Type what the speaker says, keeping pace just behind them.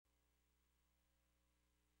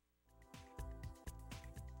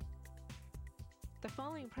The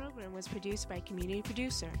following program was produced by a community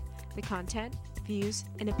producer. The content, views,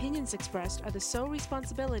 and opinions expressed are the sole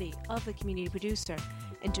responsibility of the community producer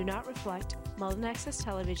and do not reflect Malden Access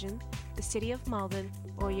Television, the City of Malden,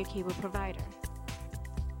 or your cable provider.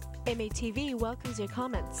 MATV welcomes your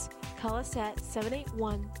comments. Call us at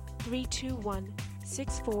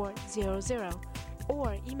 781-321-6400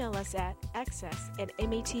 or email us at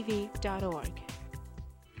access@matv.org.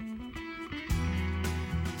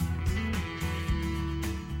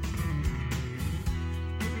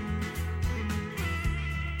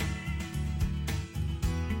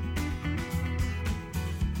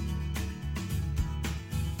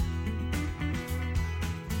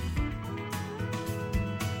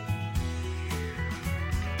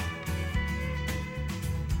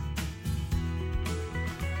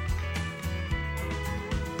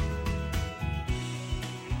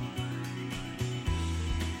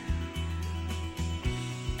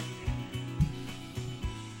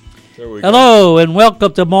 Hello and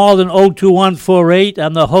welcome to Malden 02148.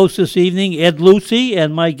 I'm the host this evening, Ed Lucy,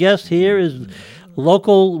 and my guest here is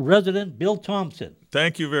local resident Bill Thompson.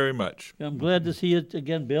 Thank you very much. I'm glad to see you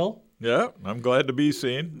again, Bill. Yeah, I'm glad to be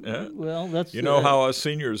seen. Yeah. Well, that's how us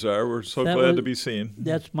seniors are. We're so glad to be seen.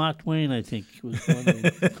 That's Mark Twain, I think, was the one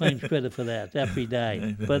who claims credit for that after he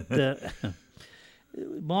died. But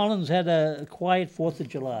Malden's had a quiet 4th of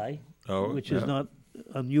July, which is not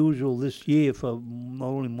unusual this year for not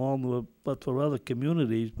only Malden but for other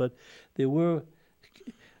communities. But there were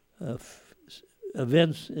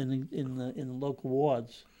events in the local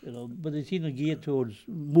wards, but they seem to gear towards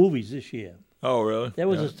movies this year. Oh, really? That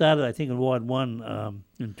was started, I think, in Ward 1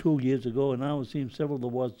 2 years ago, and now it seems several of the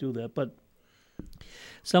wards do that. But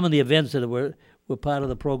some of the events that were part of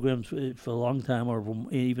the programs for a long time, or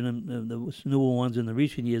even in the newer ones in the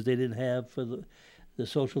recent years, they didn't have for the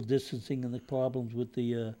social distancing and the problems with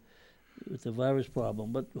the virus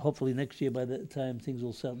problem. But hopefully next year, by that time, things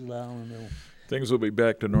will settle down and things will be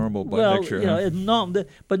back to normal by next year. But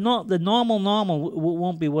the normal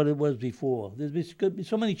won't be what it was before. There's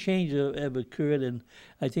so many changes have occurred, and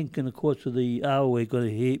I think in the course of the hour we're going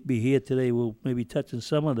to be here today, we'll maybe touch on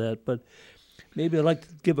some of that. But maybe I'd like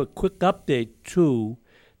to give a quick update too.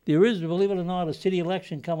 There is, believe it or not, a city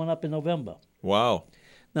election coming up in November. Wow.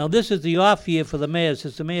 Now, this is the off year for the mayor,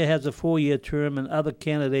 since the mayor has a 4-year term and other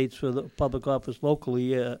candidates for the public office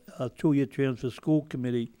locally, 2-year terms for school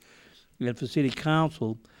committee and for city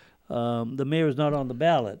council. The mayor is not on the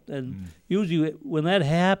ballot. And usually when that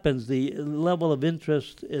happens, the level of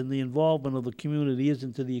interest and the involvement of the community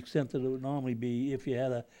isn't to the extent that it would normally be if you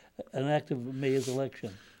had an active mayor's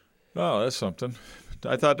election. Oh, that's something.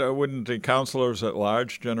 I thought wouldn't the councilors at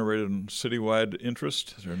large generate citywide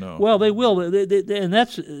interest, or no? Well, they will, and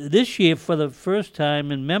that's this year for the first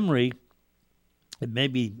time in memory.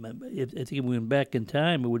 Maybe I think if we went back in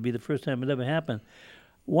time, it would be the first time it ever happened.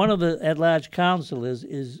 One of the at-large councilors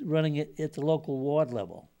is running it at the local ward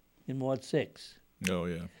level in Ward 6. Oh,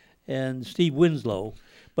 yeah. And Steve Winslow,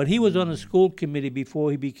 but he was on the school committee before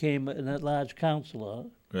he became an at-large councilor.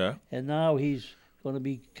 Yeah. And now he's going to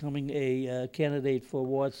be becoming a candidate for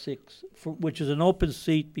Ward 6, which is an open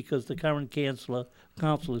seat because the current councilor,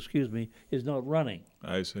 is not running.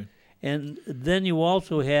 I see. And then you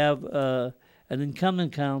also have an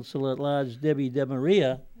incumbent councilor at large, Debbie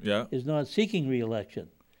DeMaria, is not seeking re-election.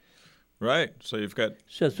 Right. So you've got...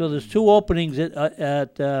 So there's 2 openings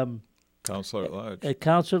at councilor at large. At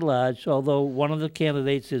councilor at large, although one of the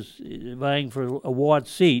candidates is vying for a ward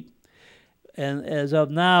seat. And as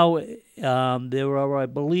of now, there are, I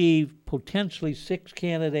believe, potentially 6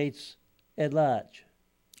 candidates at large.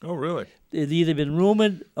 Oh, really? They've either been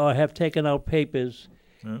rumored or have taken out papers.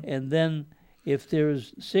 Yeah. And then if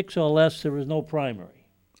there's 6 or less, there is no primary.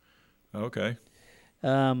 Okay.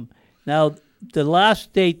 Now, the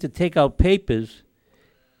last date to take out papers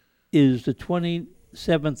is the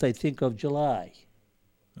 27th, I think, of July.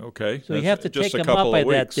 Okay. So you have to take them up by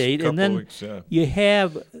that date, and then you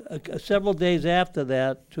have several days after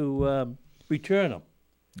that to return them.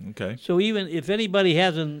 Okay. So even if anybody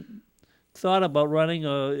hasn't thought about running,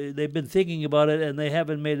 or they've been thinking about it and they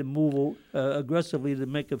haven't made a move aggressively to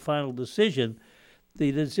make a final decision,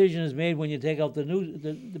 the decision is made when you take out the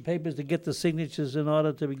papers to get the signatures in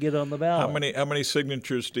order to get on the ballot. How many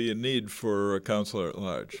signatures do you need for a councilor at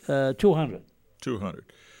large? 200. 200.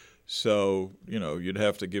 So, you'd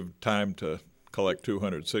have to give time to collect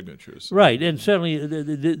 200 signatures. Right, and certainly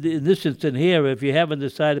in this instance here, if you haven't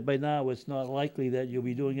decided by now, it's not likely that you'll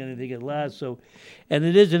be doing anything at large. So, and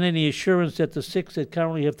it isn't any assurance that the 6 that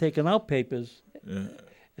currently have taken out papers,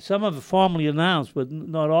 some have formally announced, but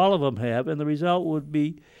not all of them have, and the result would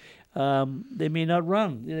be they may not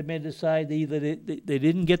run. They may decide either they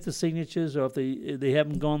didn't get the signatures, or if they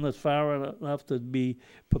haven't gone as far enough to be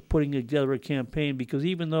putting together a campaign. Because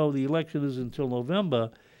even though the election is until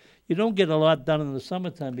November, you don't get a lot done in the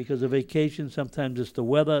summertime because of vacation. Sometimes it's the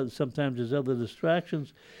weather. Sometimes there's other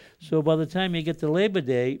distractions. So by the time you get to Labor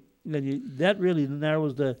Day, then that really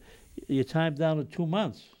narrows your time down to 2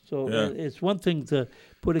 months. So it's one thing to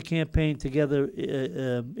put a campaign together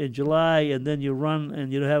in July, and then you run,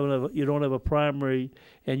 and you don't have a primary,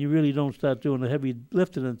 and you really don't start doing the heavy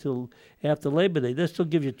lifting until after Labor Day. That still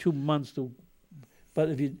gives you 2 months to. But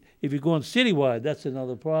if you're going citywide, that's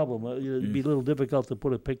another problem. It'd be a little difficult to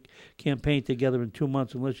put a campaign together in 2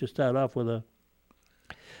 months unless you start off with a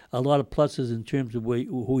lot of pluses in terms of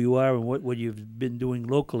who you are and what you've been doing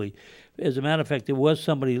locally. As a matter of fact, there was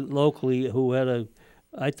somebody locally who had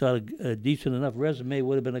I thought a decent enough resume,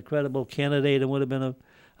 would have been a credible candidate, and would have been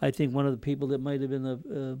I think one of the people that might have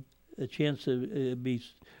been a chance to be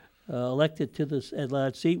elected to this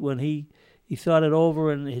at-large seat when he thought it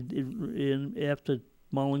over, and after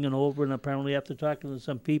mulling it over, and apparently after talking to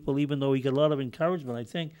some people, even though he got a lot of encouragement, I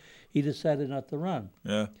think he decided not to run.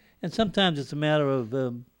 Yeah. And sometimes it's a matter of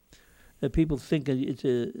that people think it's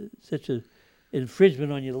such a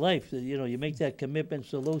infringement on your life that you make that commitment.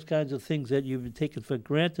 So those kinds of things that you've taken for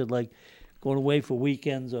granted, like going away for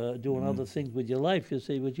weekends or doing other things with your life, you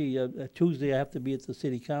say, well, gee, Tuesday I have to be at the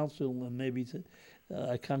city council, and maybe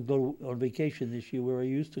I can't go on vacation this year where I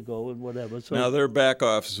used to go, and whatever. So now they're back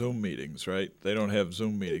off Zoom meetings, right? They don't have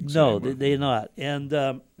Zoom meetings no, anymore. they're not.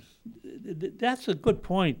 And that's a good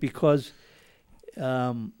point, because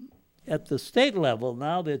at the state level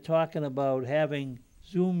now they're talking about having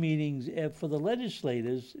Zoom meetings for the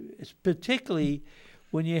legislators, particularly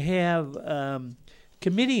when you have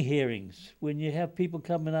committee hearings, when you have people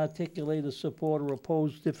come and articulate or support or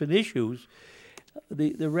oppose different issues.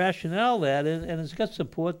 The rationale that, and it's got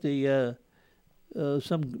support, some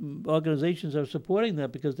organizations are supporting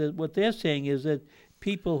that, because what they're saying is that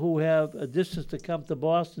people who have a distance to come to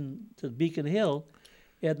Boston, to Beacon Hill,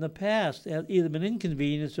 in the past had either been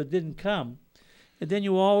inconvenienced or didn't come. And then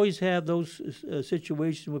you always have those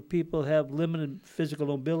situations where people have limited physical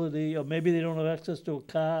mobility, or maybe they don't have access to a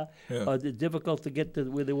car, or it's difficult to get to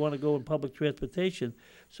where they want to go in public transportation.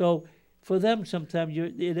 So for them, sometimes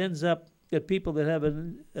it ends up that people that have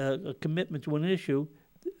a commitment to an issue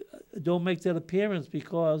don't make that appearance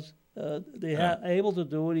because they are able to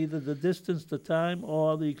do it, either the distance, the time,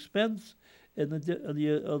 or the expense, and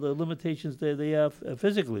the limitations that they have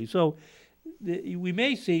physically. So we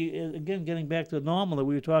may see, again, getting back to normal that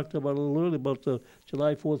we were talking about a little earlier about the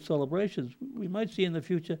July 4th celebrations, we might see in the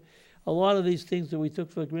future a lot of these things that we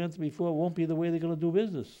took for granted before won't be the way they're going to do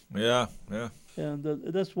business. Yeah. And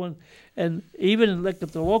that's one. And even like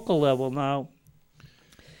at the local level now,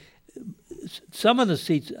 some of the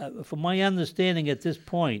seats, from my understanding at this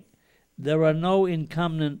point, there are no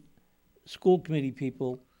incumbent school committee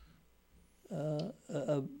people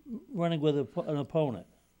running with an opponent.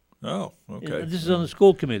 Oh, okay. This is on the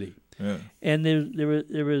school committee. Yeah. And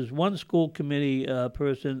there is one school committee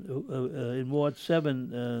person in Ward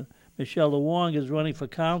 7, Michelle LeWong, is running for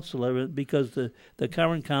councilor because the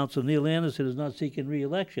current council, Neil Anderson, is not seeking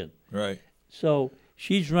re-election. Right. So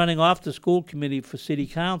she's running off the school committee for city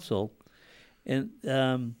council. And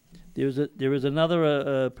there is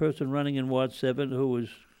another person running in Ward 7 who is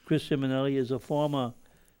Chris Simonelli, is a former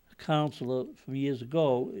councilor from years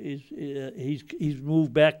ago. He's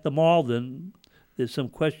moved back to Malden. There's some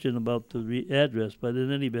question about the address, but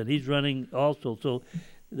in any event, he's running also. So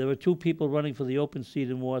there were two people running for the open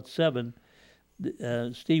seat in Ward 7.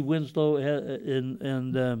 Steve Winslow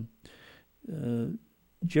and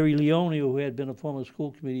Jerry Leone, who had been a former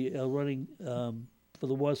school committee, running for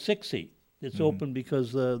the Ward 6 seat. It's open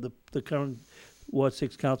because the current Ward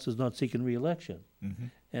 6 council is not seeking re-election.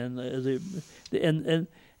 And and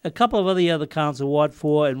a couple of other councils, Ward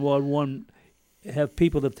 4 and Ward 1, have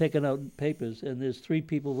people that have taken out papers, and there's 3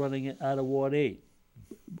 people running out of Ward 8.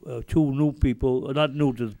 2 new people, not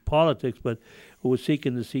new to politics, but who are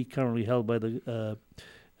seeking the seat currently held by the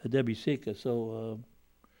Debbie Seeker. So,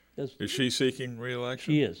 is she seeking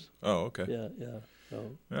re-election? She is. Oh, okay. Yeah.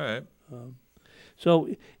 So, all right. So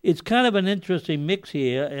it's kind of an interesting mix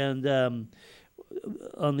here, and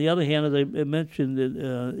on the other hand, as I mentioned,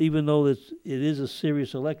 that even though it is a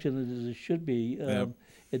serious election as it should be,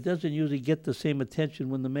 it doesn't usually get the same attention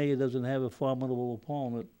when the mayor doesn't have a formidable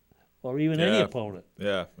opponent, or even any opponent.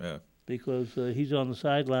 Yeah. Because he's on the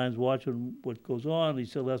sidelines watching what goes on. He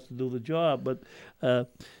still has to do the job, but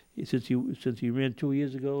since he ran 2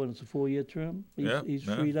 years ago and it's a 4-year term, he's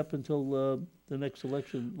freed up until the next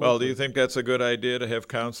election. Well, do you think that's a good idea to have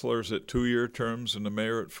councilors at 2-year terms and the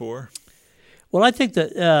mayor at 4? Well, I think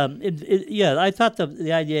that I thought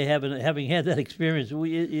the idea of having had that experience,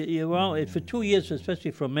 for 2 years,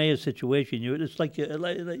 especially for a mayor's situation, it's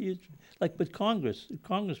like with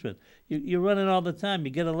congressmen, you're running all the time.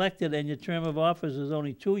 You get elected, and your term of office is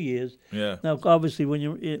only 2 years. Yeah. Now, obviously, when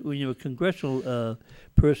you're a congressional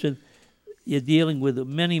person, you're dealing with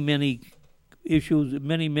many issues,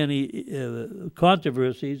 many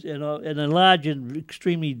controversies, and a large and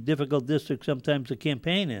extremely difficult district sometimes to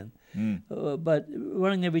campaign in. But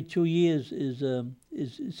running every 2 years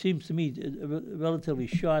seems to me a relatively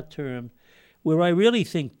short term, where I really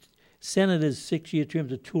think senators' 6-year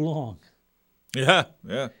terms are too long. Yeah.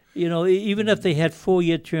 Even if they had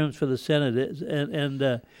 4-year terms for the senators,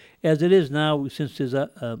 and as it is now, since there's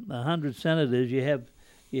 100 senators, you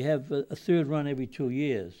have a third run every 2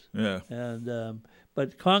 years. Yeah. And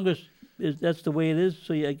but Congress that's the way it is.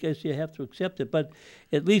 So I guess you have to accept it. But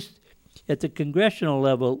at least at the congressional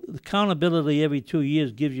level, accountability every 2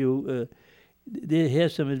 years gives you. There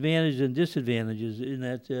has some advantages and disadvantages in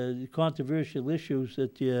that controversial issues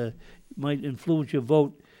that might influence your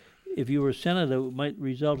vote. If you were a senator, it might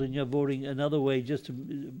result in your voting another way.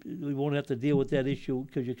 We won't have to deal with that issue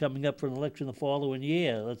because you're coming up for an election the following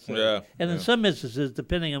year. Let's say. Yeah. And in some instances,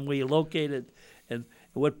 depending on where you're located and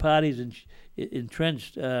what parties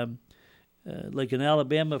entrenched, like in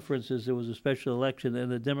Alabama, for instance, there was a special election and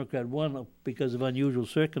the Democrat won because of unusual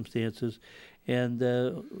circumstances. And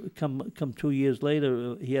come 2 years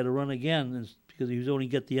later, he had to run again because he was only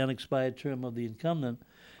get the unexpired term of the incumbent.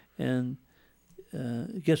 And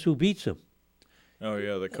guess who beats him? Oh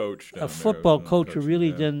yeah, the coach. A football coach who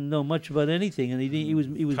really didn't know much about anything, and he was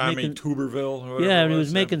Tommy making Tuberville. Or whatever and he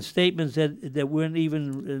was making statements that weren't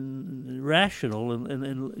even rational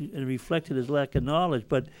and reflected his lack of knowledge.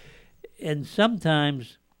 And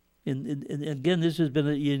sometimes, and again, this has been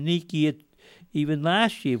a unique year, even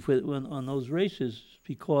last year on those races,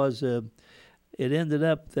 because it ended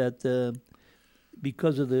up that.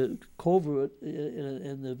 Because of the COVID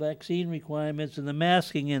and the vaccine requirements and the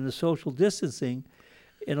masking and the social distancing,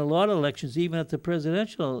 in a lot of elections, even at the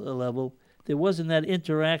presidential level, there wasn't that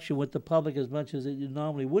interaction with the public as much as it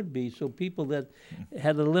normally would be. So people that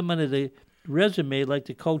had a limited resume, like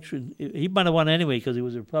the coach, he might have won anyway because he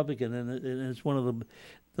was a Republican, and it's one of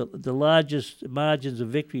the largest margins of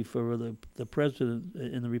victory for the president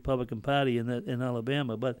in the Republican Party in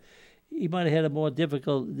Alabama. But he might have had a more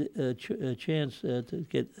difficult chance to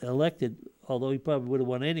get elected, although he probably would have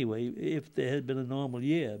won anyway if there had been a normal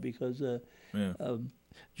year. Because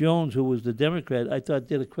Jones, who was the Democrat, I thought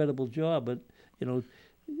did a credible job. But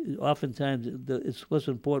oftentimes it's less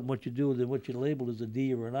important what you do than what you're labeled as a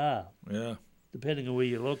D or an R. Yeah. Depending on where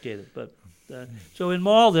you're located. But so in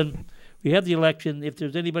Malden, we have the election. If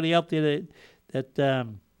there's anybody out there that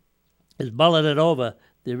is mulling it over.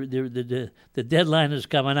 The deadline is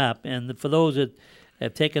coming up, and for those that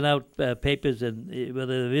have taken out papers, and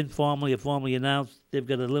whether they're informally or formally announced, they've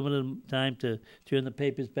got a limited time to turn the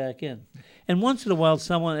papers back in. And once in a while,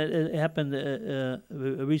 it happened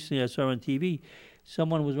recently I saw on TV,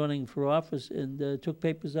 someone was running for office and took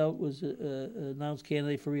papers out, was announced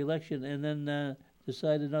candidate for re-election, and then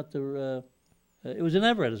decided not to, it was in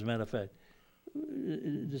Everett, as a matter of fact,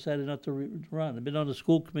 decided not to run. Had been on the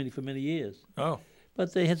school committee for many years. Oh.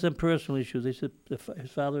 But they had some personal issues. They said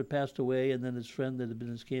his father had passed away, and then his friend that had been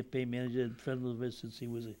his campaign manager and friend of his since he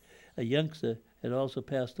was a youngster had also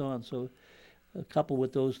passed on. So a couple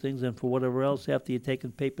with those things, and for whatever else, after he'd taken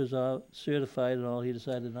papers out, certified and all, he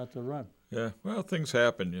decided not to run. Yeah, well, things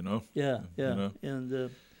happen, Yeah.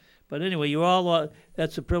 And but anyway, you all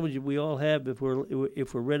that's a privilege we all have if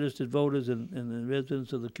we're registered voters and the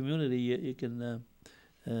residents of the community. You can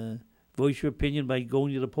voice your opinion by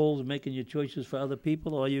going to the polls and making your choices for other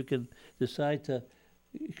people, or you can decide to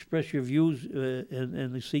express your views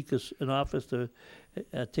and seek an office to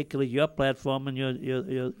articulate your platform and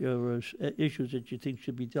your issues that you think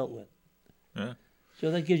should be dealt with. Yeah.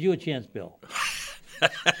 So that gives you a chance, Bill.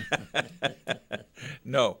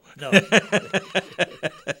 No.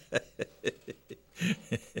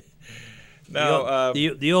 Now,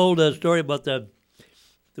 the old story about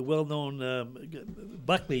the well-known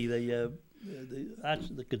Buckley, the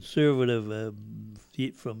conservative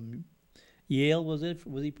from Yale, was it?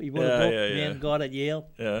 He wrote a book, Man, God at Yale.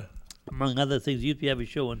 Yeah. Among other things, he used to have a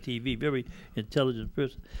show on TV. Very intelligent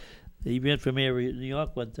person. He ran for mayor of New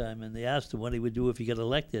York one time, and they asked him what he would do if he got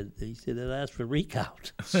elected. He said, "I'd ask for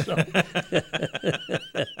recount." So,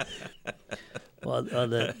 or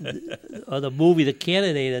the movie The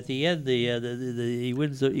Candidate at the end. He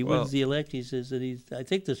wins the election. He says that I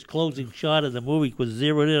think this closing shot of the movie was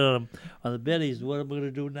zeroed in on him on the bed. He's, what am I going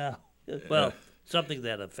to do now? Well, something to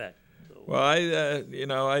that effect. Well,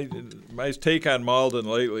 my take on Malden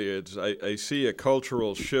lately is I see a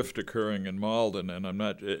cultural shift occurring in Malden, and I'm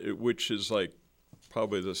not, which is like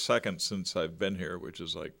probably the second since I've been here, which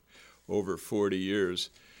is like over 40 years.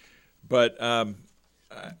 But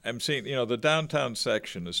I'm seeing, the downtown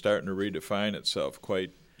section is starting to redefine itself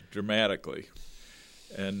quite dramatically,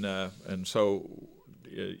 and so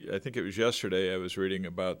I think it was yesterday I was reading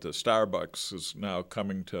about the Starbucks is now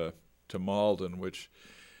coming to Malden, which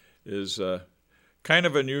is kind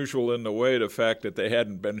of unusual in the way, the fact that they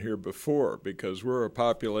hadn't been here before, because we're a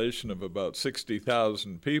population of about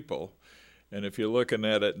 60,000 people, and if you're looking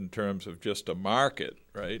at it in terms of just a market,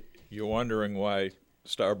 right, you're wondering why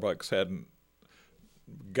Starbucks hadn't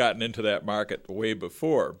gotten into that market way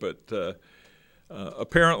before, but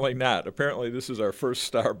apparently not. Apparently this is our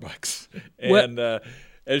first Starbucks. And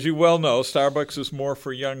as you well know, Starbucks is more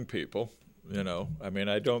for young people. I mean,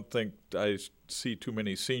 I don't think I see too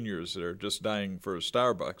many seniors that are just dying for a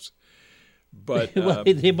Starbucks. But well,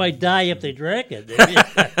 they might die if they drank it.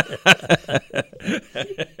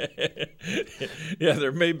 Yeah,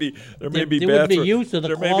 there may be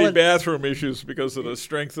bathroom issues because of the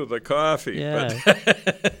strength of the coffee. Yeah.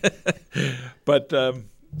 But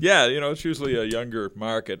it's usually a younger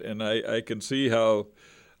market, and I can see how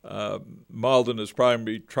Malden is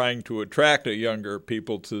probably trying to attract a younger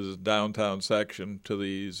people to the downtown section, to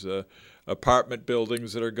these apartment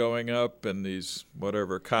buildings that are going up and these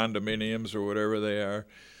whatever condominiums or whatever they are.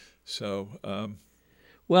 So,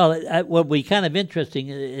 what would be kind of interesting,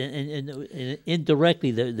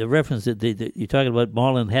 indirectly, the reference that you're talking about,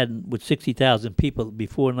 Malden hadn't, with 60,000 people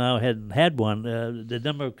before now, hadn't had one. The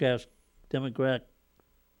demographics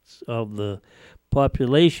of the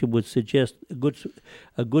population would suggest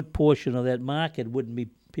a good portion of that market wouldn't be,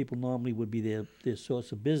 people normally would be their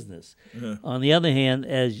source of business. Yeah. On the other hand,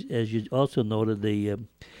 as you also noted,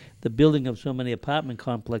 the building of so many apartment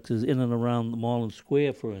complexes in and around Malden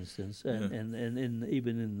Square, for instance, and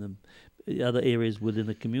even in the other areas within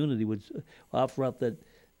the community, would offer up that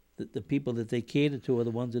the people that they cater to are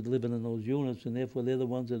the ones that live in those units, and therefore they're the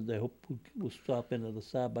ones that they hope will stop into the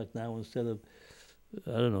Starbucks now instead of,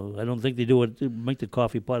 I don't know. I don't think they do it. Make the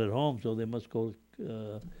coffee pot at home, so they must go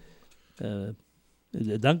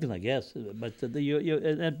Dunkin', I guess. But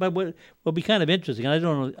but what will be kind of interesting. I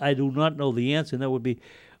don't know. I do not know the answer. And that would be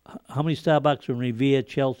how many Starbucks are in Revere,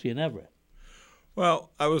 Chelsea, and Everett.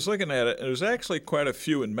 Well, I was looking at it. There's actually quite a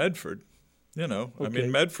few in Medford. Okay. I mean,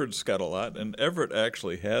 Medford's got a lot, and Everett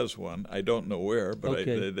actually has one. I don't know where, but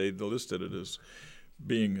they listed it as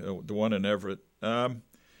being the one in Everett.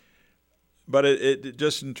 But it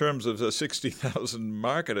just in terms of the 60,000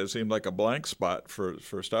 market, it seemed like a blank spot for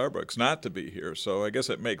Starbucks not to be here. So I guess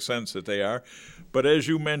it makes sense that they are. But as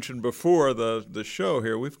you mentioned before the show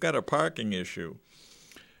here, we've got a parking issue.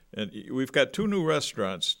 And we've got two new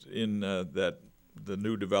restaurants in the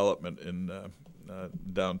new development in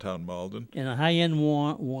downtown Malden. And a high-end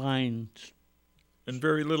wine. And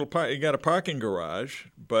very little parking. You got a parking garage,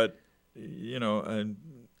 but, and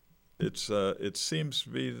it seems to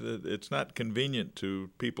be that it's not convenient to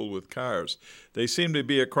people with cars. They seem to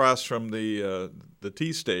be across from the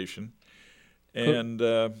T station, and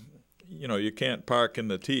you can't park in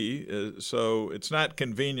the T, so it's not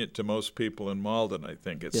convenient to most people in Malden. I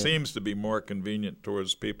think it seems to be more convenient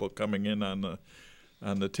towards people coming in on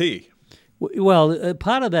the T. Well,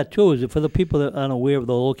 part of that too is for the people that are unaware of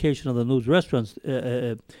the location of the news restaurants.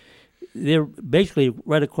 They're basically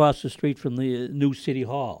right across the street from the new City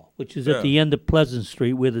Hall, which is at the end of Pleasant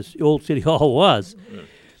Street where the old City Hall was. Yeah.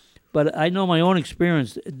 But I know my own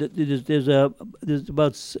experience. There's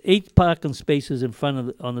about 8 parking spaces in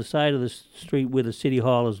front on the side of the street where the City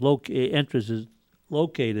Hall entrance is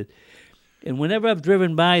located. And whenever I've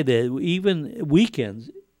driven by there, even weekends,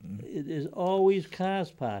 there's always cars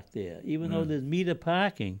parked there, even though there's meter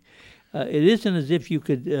parking. It isn't as if you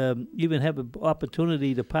could even have an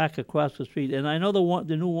opportunity to park across the street. And I know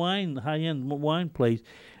the new high-end wine place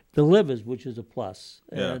delivers, which is a plus.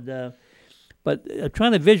 Yeah. And, but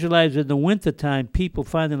trying to visualize in the wintertime, people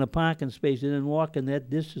finding a parking space and then walking that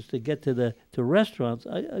distance to get to restaurants,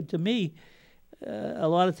 to me, a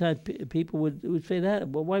lot of times people would say that.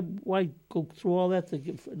 Well, why go through all that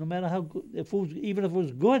no matter how good, even if it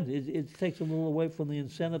was good, it takes a little away from the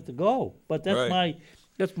incentive to go. But that's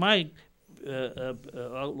my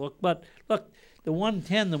outlook. But look, the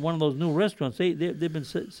 110, one of those new restaurants, they've been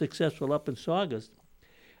successful up in Saugus.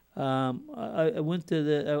 I went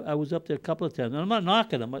to I was up there a couple of times. And I'm not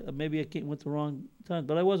knocking them. Maybe I went the wrong time,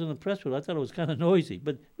 but I wasn't impressed with it. I thought it was kind of noisy.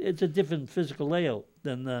 But it's a different physical layout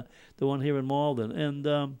than the one here in Malden. And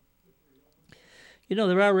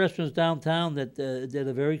there are restaurants downtown that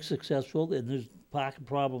are very successful, and there's parking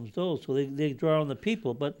problems those, so they draw on the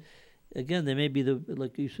people. But again, they may be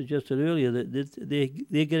like you suggested earlier, that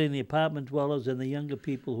they're getting the apartment dwellers and the younger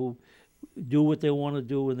people who do what they want to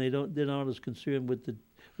do, and they're not as concerned with the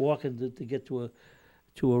walking to get to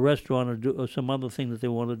a restaurant or some other thing that they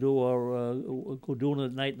want to do, or go doing it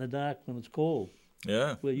at night in the dark when it's cold.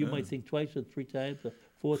 Yeah. Well, you might think twice or 3 times or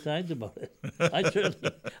 4 times about it.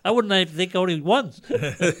 I wouldn't even think only once.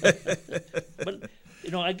 But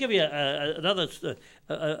I give you another,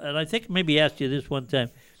 and I think maybe asked you this one time.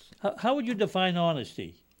 How would you define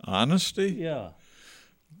honesty? Honesty? Yeah.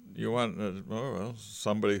 You want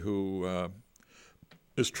somebody who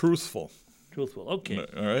is truthful. Truthful. Okay.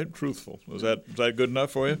 All right, truthful. Is that good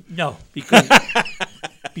enough for you? No, because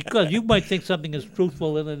you might think something is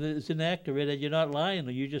truthful and it's inaccurate, and you're not lying,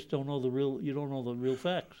 or you just don't know the real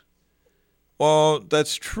facts. Well,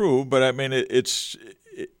 that's true, but I mean, it's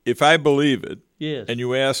if I believe it, yes, and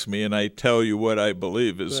you ask me, and I tell you what I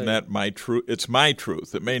believe, isn't that my truth? It's my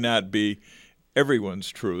truth. It may not be everyone's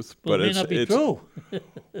truth, but it may not be true.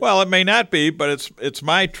 Well, it may not be, but it's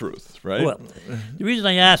my truth, right? Well, the reason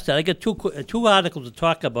I asked that, I got two articles to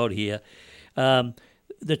talk about here.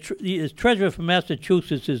 The treasurer from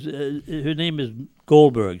Massachusetts her name is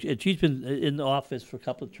Goldberg, and she's been in the office for a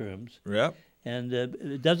couple of terms. Yeah,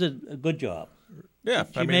 and does a good job. Yeah,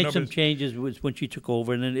 she made some changes when she took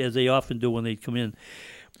over, and as they often do when they come in.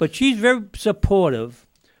 But she's very supportive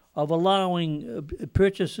of allowing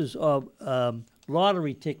purchases of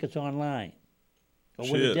lottery tickets online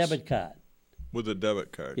or with a debit card. With a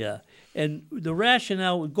debit card. Yeah, and the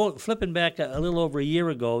rationale, flipping back a little over a year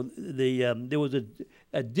ago, there was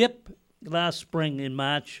a dip last spring in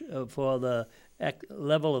March for the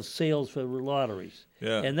level of sales for lotteries.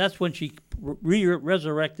 Yeah, and that's when she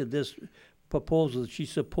resurrected this proposal that she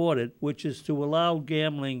supported, which is to allow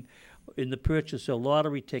gambling in the purchase of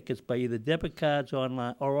lottery tickets by either debit cards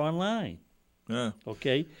online or online. Yeah.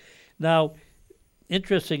 Okay. Now,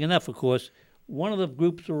 interesting enough, of course, one of the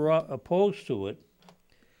groups who are opposed to it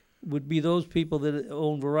would be those people that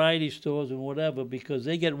own variety stores and whatever, because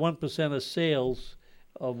they get 1% of sales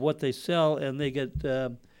of what they sell, and they get they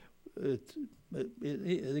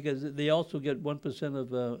also get 1%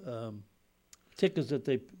 of tickets that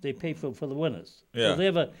they pay for the winners. Yeah. So they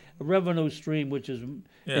have a revenue stream, which is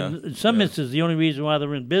in some instances the only reason why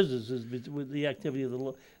they're in business is with the activity of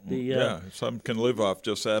the some can live off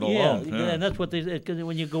just that alone. Yeah, and that's what because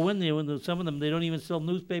when you go in there, some of them they don't even sell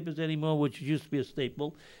newspapers anymore, which used to be a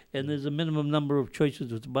staple, and there's a minimum number of choices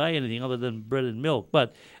to buy anything other than bread and milk.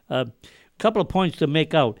 But a couple of points to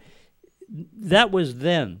make out. That was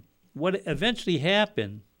then. What eventually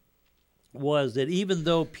happened was that even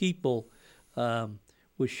though people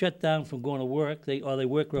were shut down from going to work, they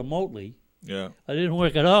work remotely. Yeah, or they didn't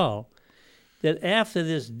work at all. That after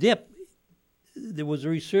this dip, there was a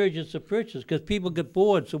resurgence of purchase because people get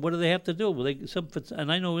bored. So what do they have to do? Well,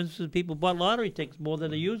 and I know instances people bought lottery tickets more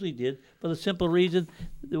than they usually did for the simple reason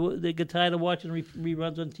they get tired of watching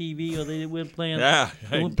reruns on TV, or they weren't playing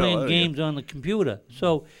games on the computer.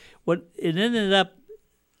 So what it ended up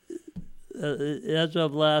as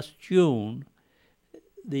of last June,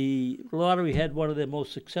 the lottery had one of their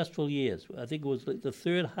most successful years. I think it was the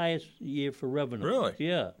third highest year for revenue. Really?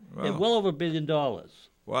 Yeah. Wow. And well over $1 billion.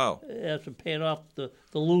 Wow. After paying off the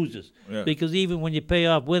losers. Yeah. Because even when you pay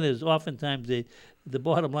off winners, oftentimes the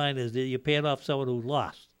bottom line is that you're paying off someone who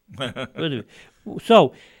lost. Anyway,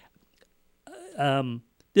 so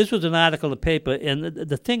this was an article in the paper, and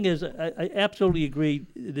the thing is, I absolutely agree.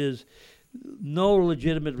 There's no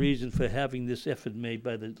legitimate reason for having this effort made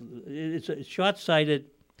by it's short-sighted,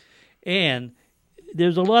 and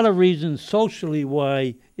there's a lot of reasons socially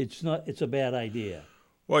why it's a bad idea.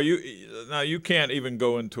 Well, you can't even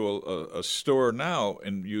go into a store now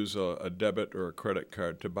and use a debit or a credit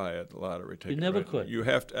card to buy a lottery ticket. You never right? could. You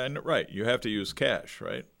have to, you have to use cash,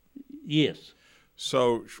 right? Yes.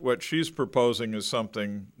 So what she's proposing is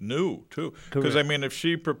something new, too. Because, Correct. I mean, if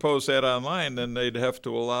she proposed that online, then they'd have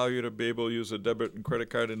to allow you to be able to use a debit and credit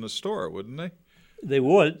card in the store, wouldn't they? They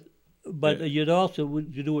would, but you'd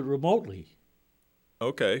do it remotely.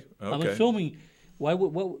 Okay. I'm assuming. Why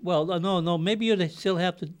would? Well, no. Maybe you'd still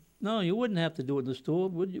have to. No, you wouldn't have to do it in the store,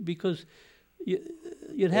 would you? Because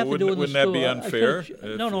you'd have to do it in the store. Wouldn't that be unfair?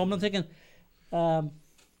 No. I'm not thinking.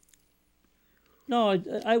 No,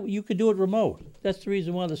 you could do it remote. That's the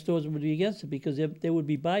reason why the stores would be against it, because they would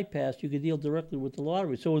be bypassed. You could deal directly with the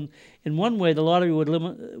lottery. So in one way, the lottery would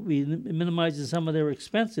be minimizing some of their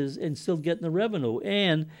expenses and still getting the revenue.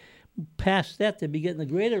 And past that, they'd be getting a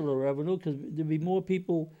greater revenue because there'd be more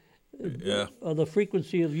people. Or the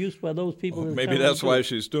frequency of use by those people. Well, maybe that's why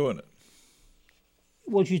she's doing it.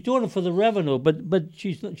 Well, she's doing it for the revenue, but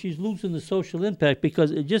she's losing the social impact,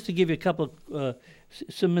 because just to give you a couple of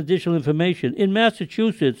some additional information, in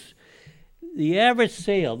Massachusetts, the average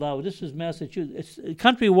sale, now this is Massachusetts,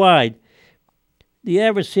 countrywide, the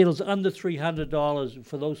average sale is under $300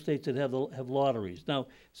 for those states that have lotteries. Now,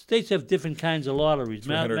 states have different kinds of lotteries.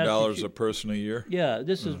 $300 a person a year? Yeah,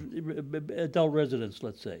 this is adult residents,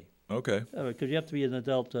 let's say. Okay. Because you have to be an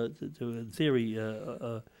adult to in theory,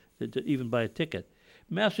 to even buy a ticket.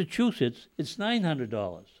 Massachusetts, it's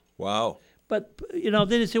 $900. Wow. But, then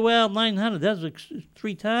you say, well, $900, that's like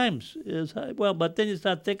 3 times as high. Well, but then you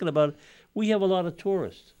start thinking about it. We have a lot of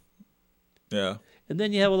tourists. Yeah. And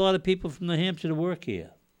then you have a lot of people from New Hampshire to work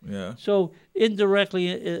here. Yeah. So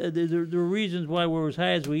indirectly, the reasons why we're as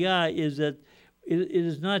high as we are is that it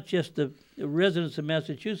is not just the residents of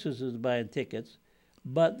Massachusetts that are buying tickets,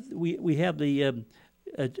 but we have the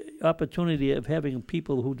opportunity of having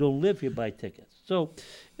people who don't live here buy tickets. So,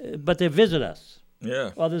 but they visit us.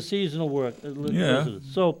 Yeah. Or the seasonal work.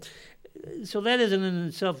 Visitors. So that isn't in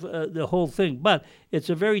itself the whole thing, but it's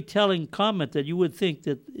a very telling comment that you would think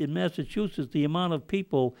that in Massachusetts, the amount of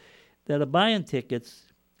people that are buying tickets,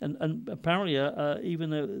 and apparently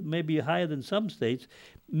even maybe higher than some states.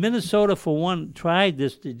 Minnesota, for one, tried the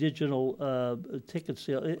digital ticket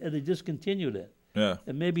sale, and they discontinued it. Yeah.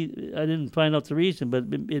 And maybe I didn't find out the reason, but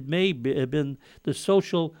it may have been the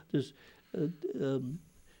social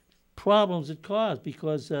problems it caused,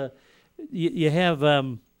 because you have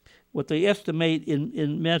what they estimate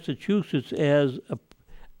in Massachusetts as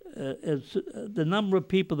the number of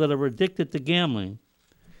people that are addicted to gambling.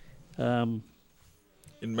 In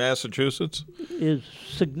Massachusetts? Is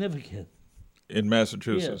significant. In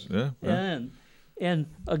Massachusetts, yes. Yeah. And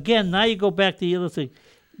again, now you go back to the other thing.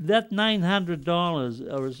 That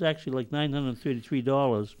 $900, or it's actually like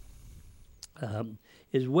 $933,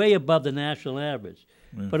 is way above the national average.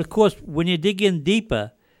 Yeah. But of course, when you dig in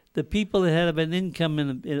deeper, the people that have an income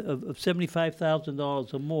of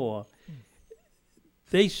 $75,000 or more,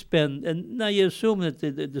 they spend, and now you assume that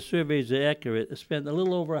the surveys are accurate, spend a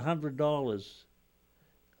little over $100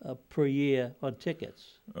 per year on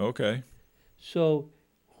tickets. Okay. So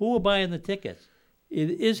who are buying the tickets? It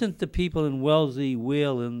isn't the people in Wellesley,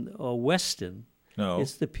 Wayland, or Weston. No.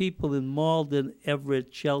 It's the people in Malden,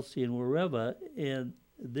 Everett, Chelsea, and wherever, and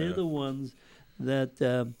they're the ones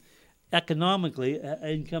that economically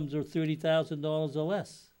incomes are $30,000 or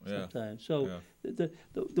less sometimes. So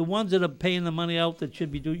the ones that are paying the money out that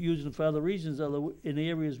should be using it for other reasons are in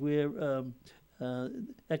areas where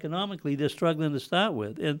economically they're struggling to start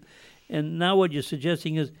with. And now what you're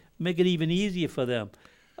suggesting is make it even easier for them.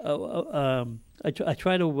 I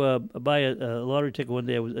tried to buy a lottery ticket one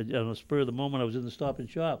day. I was on the spur of the moment. I was in the Stop and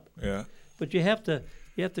Shop. Yeah. But you have to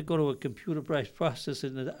go to a computerized process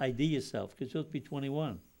and ID yourself, because you'll be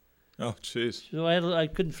 21. Oh, jeez. So I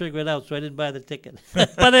couldn't figure it out, so I didn't buy the ticket.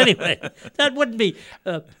 But anyway, that wouldn't be.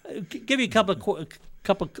 Give you a couple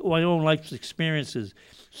of my own life experiences.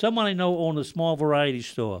 Someone I know owned a small variety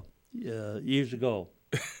store years ago.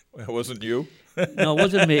 It wasn't you? No, it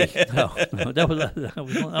wasn't me. No,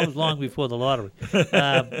 that was long before the lottery.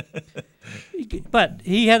 But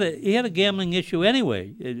he had a gambling issue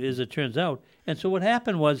anyway, as it turns out. And so what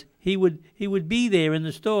happened was he would be there in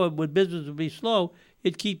the store when business would be slow.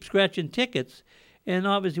 It'd keep scratching tickets. And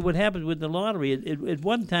obviously what happens with the lottery, at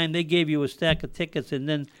one time they gave you a stack of tickets, and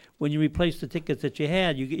then when you replaced the tickets that you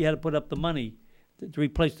had to put up the money to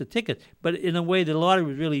replace the ticket. But in a way, the lottery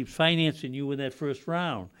was really financing you in that first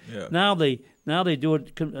round. Yeah. Now they do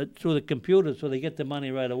it through the computer, so they get the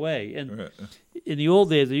money right away. And in the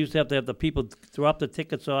old days, they used to have the people drop the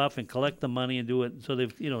tickets off and collect the money and do it. So there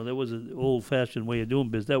was an old-fashioned way of doing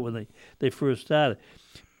business. That when they first started.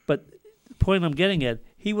 But the point I'm getting at,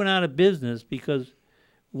 he went out of business because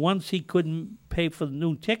once he couldn't pay for the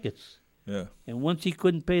new tickets, and once he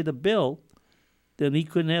couldn't pay the bill, then he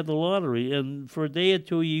couldn't have the lottery. And for a day or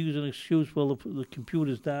two, you use an excuse, well, the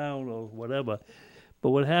computer's down or whatever.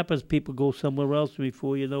 But what happens, people go somewhere else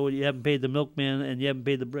before you know it. You haven't paid the milkman and you haven't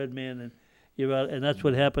paid the bread man, and you're out. And that's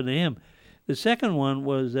what happened to him. The second one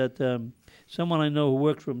was that someone I know who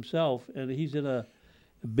works for himself, and he's in a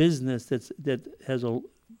business that has a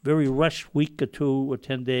very rushed week or 2 or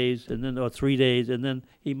 10 days, and then or 3 days, and then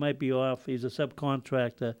he might be off. He's a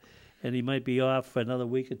subcontractor, and he might be off for another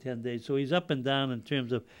week or 10 days. So he's up and down in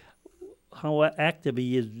terms of how active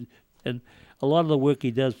he is, and a lot of the work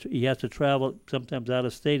he does, he has to travel sometimes out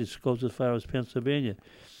of state. It goes as far as Pennsylvania.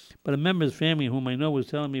 But a member of his family, whom I know, was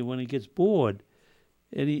telling me when he gets bored,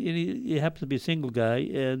 and he happens to be a single guy,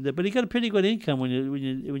 and but he got a pretty good income when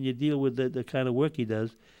you deal with the kind of work he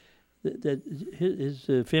does. That his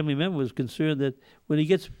family member was concerned that when he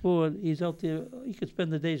gets bored, he's out there. He could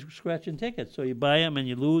spend the day scratching tickets. So you buy them and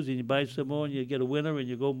you lose, and you buy some more, and you get a winner, and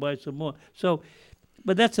you go buy some more. So,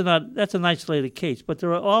 but that's an isolated case. But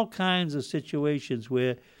there are all kinds of situations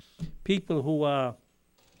where people who are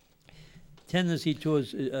tendency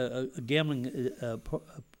towards gambling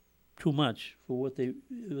too much for what they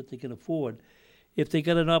can afford, if they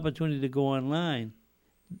got an opportunity to go online,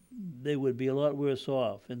 they would be a lot worse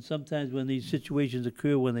off. And sometimes when these situations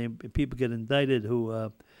occur, when people get indicted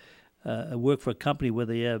who work for a company where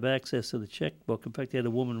they have access to the checkbook. In fact, I had a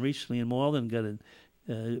woman recently in Malden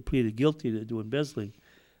pleaded guilty to embezzling.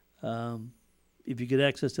 If you get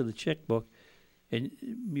access to the checkbook, and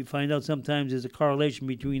you find out sometimes there's a correlation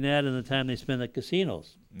between that and the time they spend at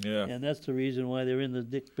casinos. Yeah. And that's the reason why they're in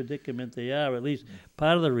the predicament they are, at least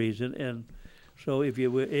part of the reason. And so if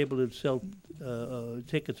you were able to sell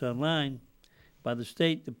tickets online by the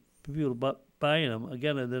state, the people buying them,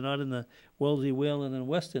 again, they're not in the Wellesley, Wayland, and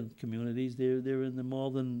Western communities. They're in the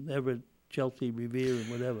Malden, Everett, Chelsea, Revere,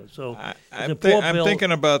 and whatever. So I'm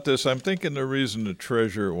thinking about this. I'm thinking the reason the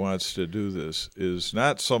treasurer wants to do this is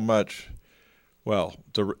not so much, well,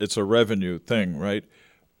 it's a revenue thing, right?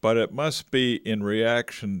 But it must be in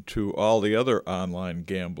reaction to all the other online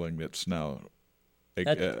gambling that's now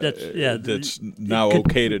that's now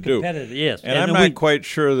okay to do. Yes. And I'm not quite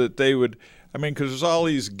sure that they would. I mean, because there's all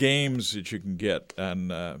these games that you can get on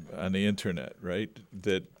the internet, right?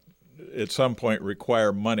 That at some point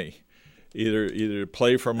require money, either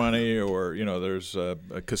play for money or there's a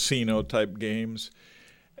casino type games,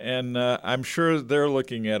 and I'm sure they're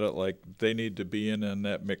looking at it like they need to be in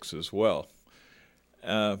that mix as well.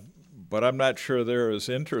 But I'm not sure they're as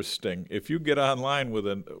interesting. If you get online with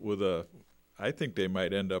a I think they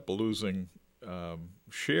might end up losing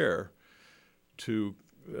share to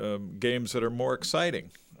games that are more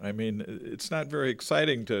exciting. I mean, it's not very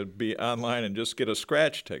exciting to be online and just get a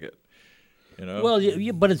scratch ticket. Well,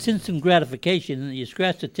 but it's instant gratification. You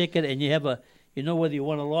scratch the ticket and you have whether you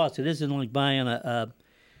won or lost. It isn't like buying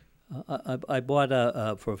I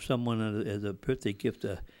bought for someone as a birthday gift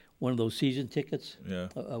one of those season tickets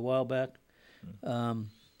a while back. And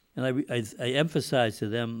I emphasized to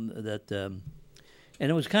them that, and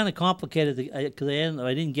it was kind of complicated because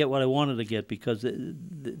I didn't get what I wanted to get because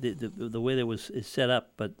the way that was set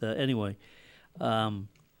up. But anyway,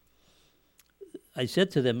 I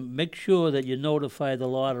said to them, make sure that you notify the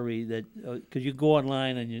lottery that because you go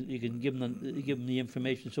online and you can give them the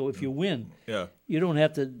information. So if you win, you don't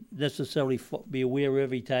have to necessarily be aware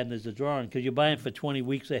every time there's a drawing because you're buying for 20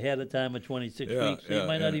 weeks ahead of time or 26 weeks. So you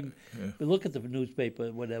might not even look at the newspaper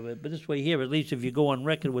or whatever. But this way here, at least if you go on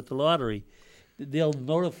record with the lottery, they'll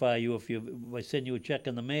notify you if I send you a check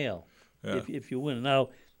in the mail if you win. Now,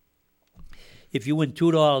 if you win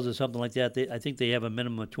 $2 or something like that, I think they have a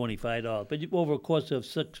minimum of $25. But over a course of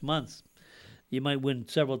 6 months, you might win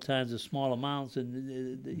several times the small amounts,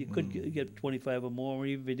 and you could get 25 or more. Or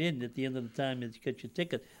even if you didn't, at the end of the time that you get your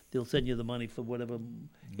ticket, they'll send you the money for whatever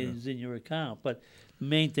is in your account. But the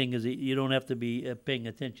main thing is that you don't have to be paying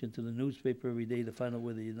attention to the newspaper every day to find out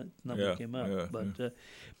whether your number came out.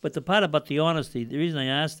 But the part about the honesty, the reason I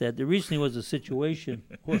asked that, there recently was a situation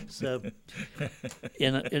was, and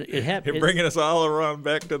it happened. You're bringing us all around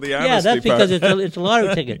back to the honesty Yeah, that's part. because it's a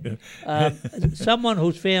lottery ticket. Someone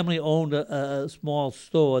whose family owned a small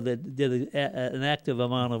store that did an active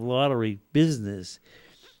amount of lottery business.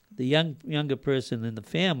 The younger person in the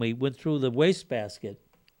family went through the wastebasket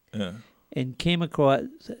and came across.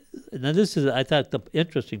 Now, this is, I thought, the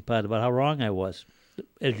interesting part about how wrong I was,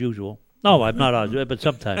 as usual. No, I'm not, but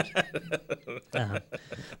sometimes.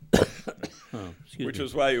 Which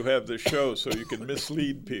is why you have this show, so you can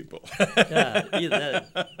mislead people.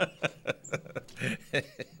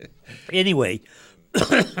 Anyway.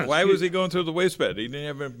 Why was he going through the wastebasket? He didn't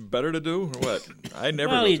have anything better to do, or what? I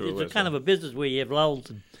never go through a wastebasket. It's kind of a business where you have lulls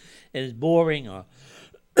and it's boring, or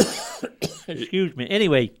excuse me.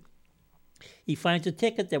 Anyway, he finds a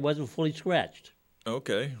ticket that wasn't fully scratched.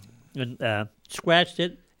 Okay. And scratched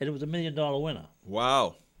it, and it was $1 million winner.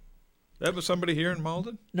 Wow. That was somebody here in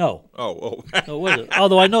Malden? No. Oh. No, was it?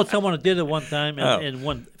 Although I know someone who did it one time and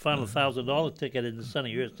found a $1,000 ticket in the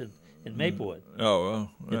Sunnyhurst in Maplewood.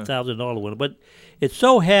 $1,000 winner. But it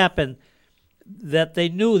so happened that they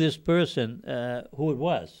knew this person who it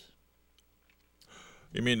was.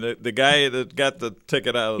 You mean the guy that got the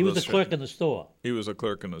ticket out of He the was a clerk in the store. He was a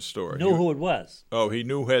clerk in the store. Knew who it was. Oh, he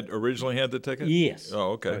knew originally had the ticket? Yes.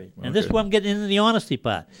 Oh, okay. Right. And this is where I'm getting into the honesty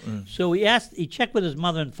part. So he checked with his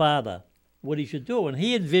mother and father what he should do, and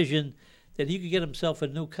he envisioned that he could get himself a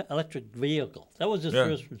new electric vehicle. That was his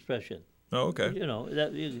first impression. Oh, okay. You know,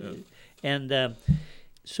 and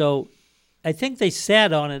so I think they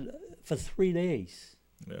sat on it for 3 days.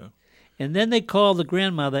 Yeah. And then they called the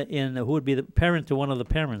grandmother who would be the parent to one of the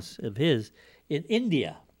parents of his, in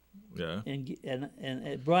India. Yeah. And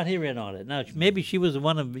it brought her in on it. Now, maybe she was the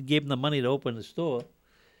one who gave them the money to open the store.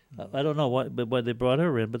 I don't know why they brought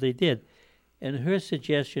her in, but they did. And her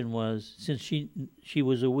suggestion was, since she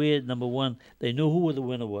was aware, number one, they knew who the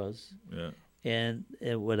winner was. Yeah. And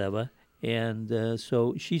whatever. And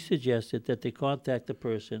so she suggested that they contact the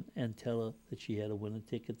person and tell her that she had a winning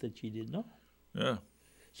ticket that she didn't know. Yeah.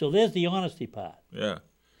 So there's the honesty part. Yeah.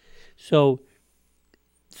 So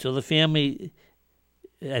the family,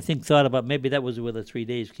 I think, thought about maybe that was where the 3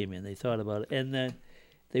 days came in. They thought about it, and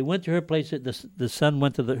they went to her place. The son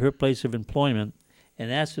went to her place of employment and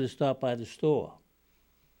asked her to stop by the store.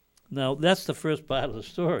 Now that's the first part of the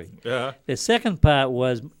story. Yeah. The second part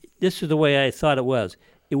was, this is the way I thought it was.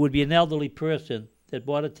 It would be an elderly person that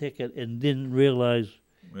bought a ticket and didn't realize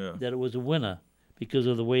that it was a winner because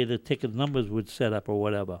of the way the ticket numbers would set up or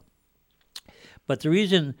whatever. But the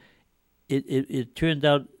reason it turned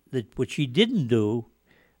out that what she didn't do,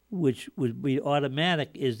 which would be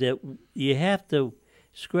automatic, is that you have to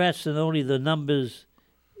scratch not only the numbers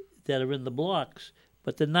that are in the blocks,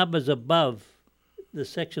 but the numbers above, the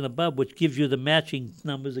section above, which gives you the matching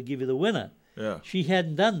numbers that give you the winner. Yeah. She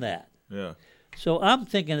hadn't done that. Yeah. So I'm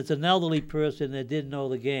thinking it's an elderly person that didn't know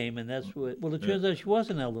the game, and that's what. Well, it turns out she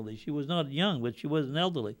wasn't elderly. She was not young, but she wasn't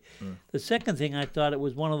elderly. The second thing, I thought it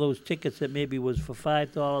was one of those tickets that maybe was for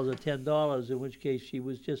 $5 or $10, in which case she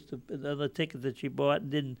was just another ticket that she bought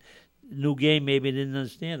and new game, maybe didn't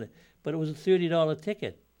understand it. But it was a $30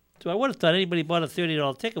 ticket. So I would have thought anybody bought a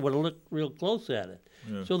 $30 ticket would have looked real close at it.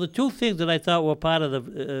 Yeah. So the two things that I thought were part of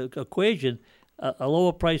the equation, a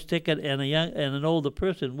lower price ticket and an older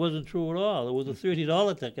person, wasn't true at all. It was a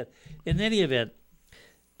 $30 ticket. In any event,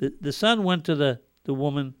 the son went to the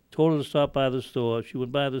woman, told her to stop by the store. She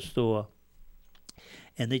went by the store,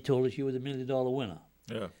 and they told her she was $1 million winner.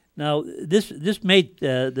 Yeah. Now this made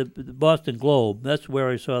the Boston Globe. That's where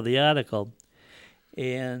I saw the article,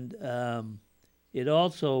 and it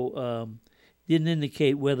also didn't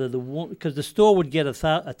indicate whether because the store would get a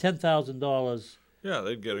 $10,000. Yeah,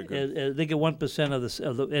 they'd get a good. They get 1%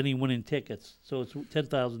 of any winning tickets, so it's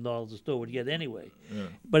 $10,000 the store would get anyway. Yeah.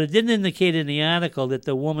 But it didn't indicate in the article that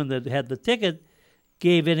the woman that had the ticket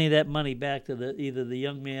gave any of that money back to either the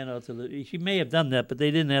young man or to the. She may have done that, but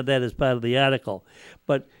they didn't have that as part of the article.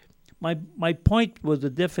 But my point was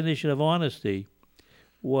the definition of honesty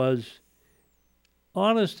was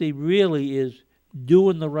honesty really is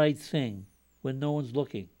doing the right thing when no one's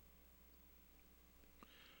looking.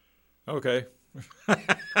 Okay.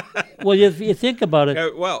 Well, if you think about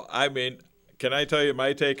it. Well, I mean, can I tell you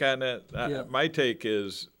my take on that? Yeah. My take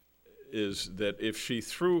is that if she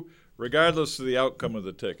threw, regardless of the outcome of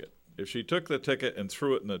the ticket, if she took the ticket and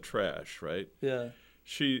threw it in the trash, right? Yeah.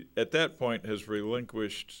 She at that point has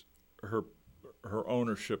relinquished her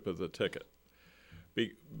ownership of the ticket,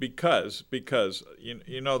 because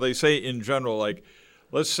you know they say in general, like.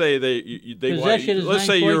 Let's say they possession is let's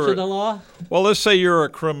say 9 points you're of the law. Well, let's say you're a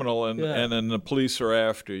criminal and then the police are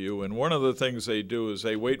after you, and one of the things they do is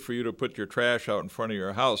they wait for you to put your trash out in front of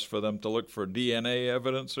your house for them to look for DNA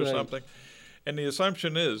evidence or something. And the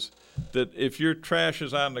assumption is that if your trash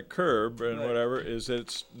is on the curb and whatever, is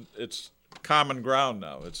it's common ground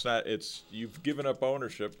now. It's not. It's you've given up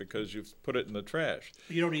ownership because you've put it in the trash.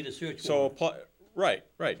 You don't need a search warrant. So apply. Right.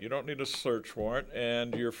 You don't need a search warrant,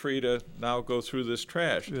 and you're free to now go through this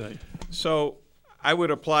trash. Right. So I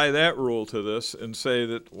would apply that rule to this and say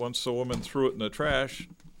that once the woman threw it in the trash,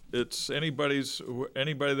 it's anybody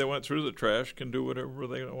that went through the trash can do whatever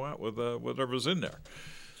they want with whatever's in there.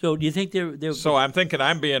 So do you think they're So I'm thinking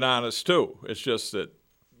I'm being honest too. It's just that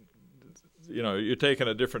you're taking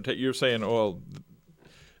a different. You're saying, well,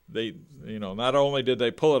 they not only did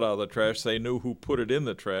they pull it out of the trash, they knew who put it in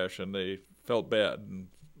the trash, and they felt bad and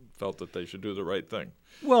felt that they should do the right thing.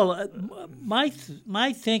 Well, my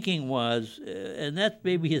thinking was, and that's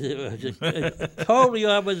maybe totally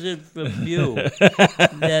opposite from you,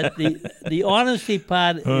 that the honesty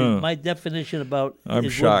part is my definition about. I'm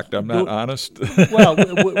shocked. I'm not honest. Well,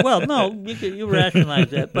 no, you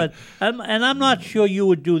rationalize that, but I'm not sure you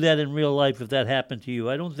would do that in real life if that happened to you.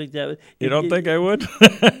 I don't think that. You don't think I would?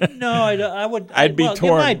 No, I would. I'd be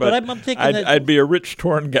torn, might, but I'm thinking I'd be a rich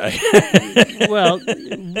torn guy. Well,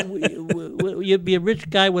 you'd be a rich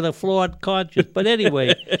guy with a flawed conscience. But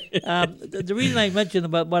anyway, the reason I mentioned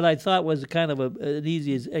about what I thought was kind of an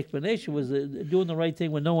easy explanation was doing the right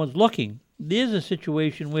thing when no one's looking. There's a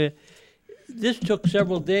situation where this took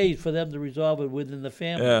several days for them to resolve it within the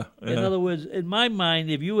family. Yeah. In other words, in my mind,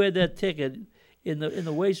 if you had that ticket in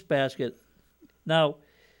the wastebasket, now,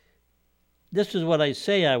 this is what I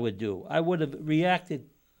say I would do. I would have reacted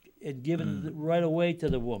and given it right away to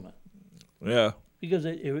the woman. Yeah. Because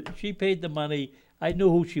she paid the money, I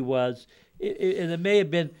knew who she was, and it may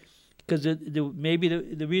have been because maybe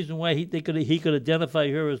the reason why he could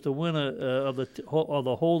identify her as the winner of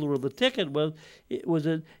the holder of the ticket was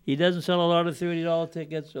that he doesn't sell a lot of $30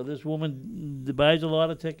 tickets, or this woman buys a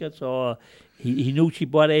lot of tickets, or he knew she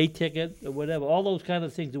bought a ticket or whatever. All those kind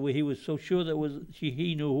of things where he was so sure that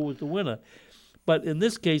he knew who was the winner. But in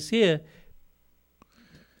this case here,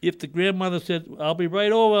 if the grandmother said, "I'll be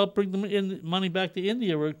right over, I'll bring the money back to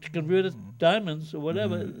India or to convert it to diamonds or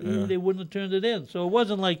whatever," they wouldn't have turned it in. So it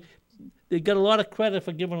wasn't like they got a lot of credit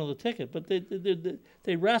for giving her the ticket, but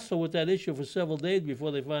they wrestled with that issue for several days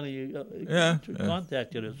before they finally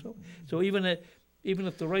contacted her. So even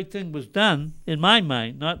if the right thing was done, in my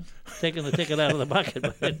mind, not taking the ticket out of the bucket,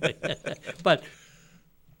 but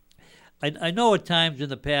I know at times in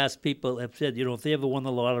the past people have said, if they ever won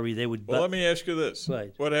the lottery, they would. Well, let me ask you this: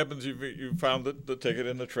 Right. What happens if you found the ticket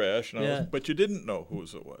in the trash, but you didn't know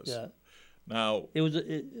whose it was? Yeah. Now,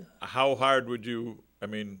 It how hard would you? I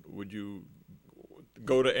mean, would you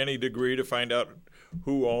go to any degree to find out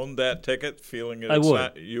who owned that ticket, feeling it? I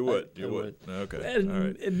would. You would. You would. Okay. And all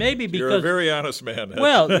right. maybe because you're a very honest man.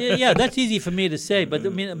 Well, yeah, that's easy for me to say, but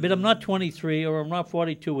I'm not 23 or I'm not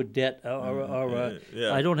 42 with debt, or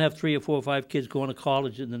I don't have 3 or 4 or 5 kids going to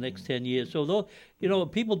college in the next 10 years. So though,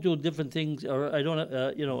 people do different things, or I don't,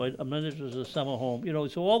 I'm not interested in a summer home,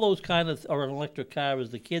 So all those kind of, or an electric car as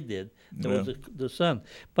the kid did. That was the son.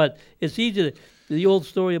 But it's easy to. The old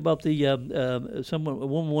story about a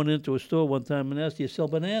woman went into a store one time and asked, "Do you sell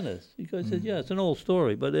bananas?" The guy said, "Yeah." It's an old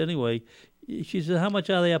story, but anyway, she said, "How much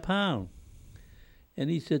are they a pound?" And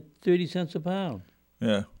he said, 30 cents a pound.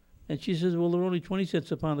 Yeah. And she says, "Well, they're only 20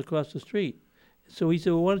 cents a pound across the street." So he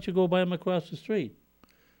said, "Well, why don't you go buy them across the street?"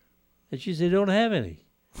 And she said, "They don't have any."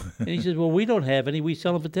 And he says, "Well, we don't have any. We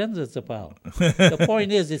sell them for 10 cents a pound." The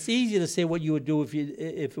point is, it's easy to say what you would do if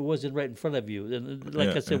it wasn't right in front of you. And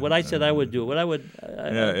like I said, what I said I would do. What I would.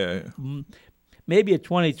 Maybe at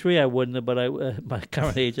 23 I wouldn't have, but my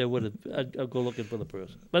current age I would have. I'd go looking for the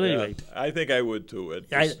person. But anyway, I think I would too.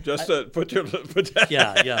 Just to put your.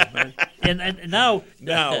 Yeah. And now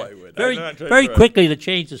I would. Very quickly to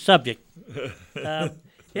change the subject.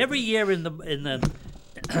 Every year in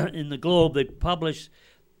the Globe they publish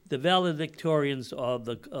the valedictorians of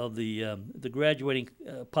the graduating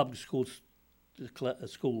public schools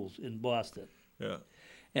in Boston. Yeah.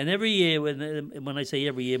 And every year, when I say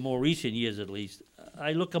every year, more recent years at least,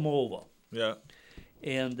 I look them over. Yeah.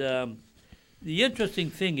 And the interesting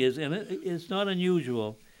thing is, and it's not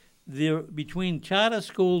unusual, between charter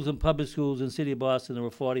schools and public schools in the city of Boston, there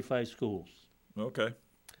were 45 schools. Okay.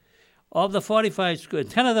 Of the 45 schools,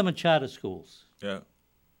 10 of them are charter schools. Yeah.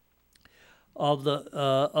 Of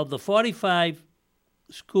the 45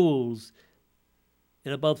 schools,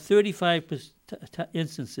 in about 35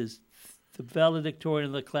 instances, the valedictorian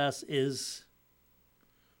of the class is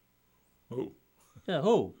who? Yeah,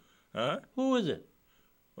 who? Huh? Who is it?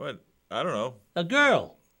 What? I don't know. A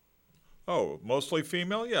girl. Oh, mostly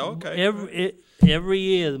female? Yeah, okay. Every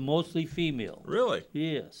year, mostly female. Really?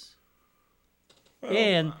 Yes. Well,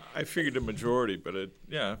 and I figured a majority, but well,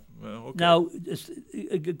 okay. Now,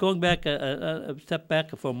 going back a step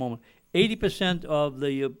back for a moment, 80% of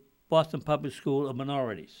the Boston public school are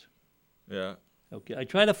minorities. Yeah. Okay. I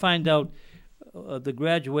try to find out the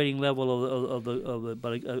graduating level of the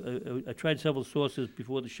but I tried several sources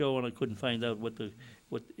before the show and I couldn't find out what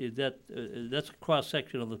is that. That's a cross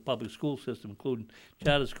section of the public school system, including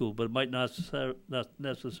charter school, but it might not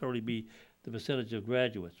necessarily be the percentage of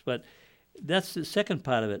graduates, but. That's the second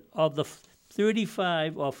part of it. Of the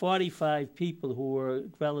 35 or 45 people who were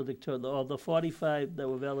valedictorians, of the 45 that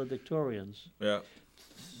were valedictorians,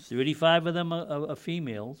 35 of them are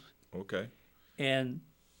females. Okay. And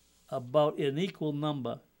about an equal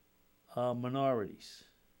number are minorities.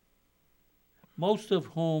 Most of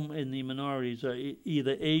whom in the minorities are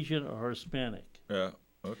either Asian or Hispanic. Yeah.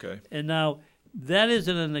 Okay. And now, that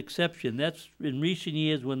isn't an exception. That's in recent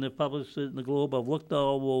years when the publicists in the Globe have looked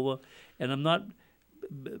all over, and I'm not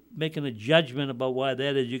making a judgment about why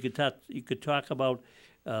that is. You could talk about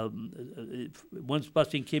once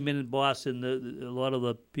busing came in Boston, a lot of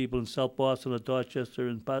the people in South Boston or Dorchester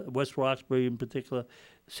and West Roxbury in particular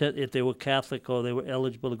said if they were Catholic or they were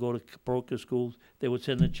eligible to go to parochial schools, they would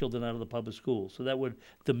send their children out of the public schools. So that would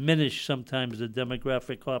diminish sometimes the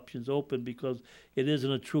demographic options open because it isn't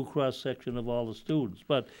a true cross-section of all the students.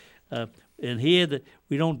 But and here,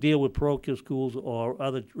 we don't deal with parochial schools or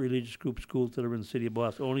other religious group schools that are in the city of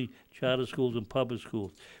Boston, only charter schools and public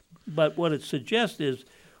schools. But what it suggests is,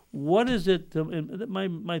 what is it,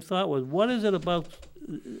 my thought was, what is it about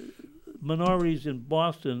minorities in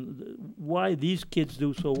Boston, why these kids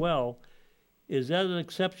do so well? Is that an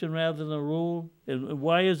exception rather than a rule? And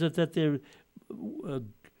why is it that they're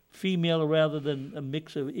female rather than a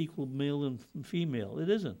mix of equal male and female? It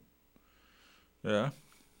isn't. Yeah.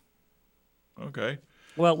 Okay.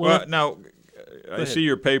 Well now, I see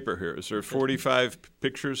your paper here. Is there 45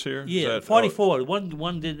 pictures here? Yeah, 44.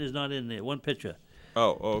 One is not in there. One picture.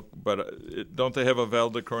 But don't they have a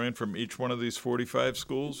valedictorian from each one of these 45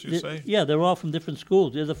 schools, you say? Yeah, they're all from different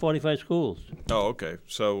schools. They're the 45 schools. Oh, okay.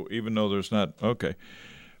 So even though there's not, okay.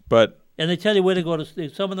 But and they tell you where to go to.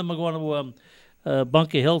 Some of them are going to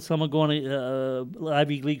Bunker Hill. Some are going to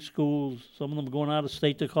Ivy League schools. Some of them are going out of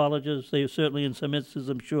state to colleges. They certainly, in some instances,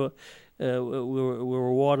 I'm sure, were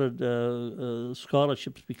awarded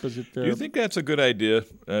scholarships because it. Do you think that's a good idea?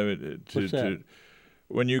 What's that?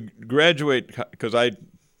 When you graduate, because I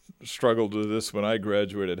struggled with this when I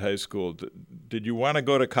graduated high school, did you want to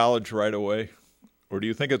go to college right away? Or do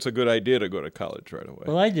you think it's a good idea to go to college right away?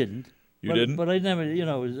 Well, I didn't. You didn't? But I never,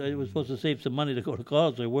 I was supposed to save some money to go to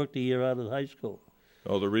college. I worked a year out of high school.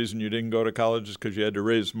 Oh, the reason you didn't go to college is because you had to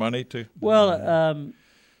raise money to? Well,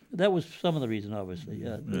 that was some of the reason, obviously.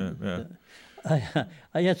 Yeah.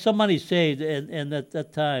 I had some money saved, and at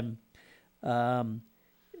that time,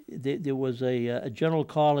 there was a general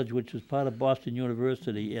college which was part of Boston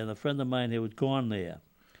University, and a friend of mine who had gone there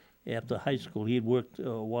after high school. He had worked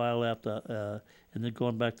a while after, and then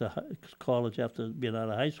gone back to college after being out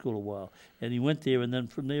of high school a while. And he went there, and then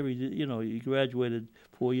from there, he graduated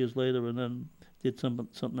 4 years later, and then did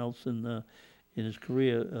something else in his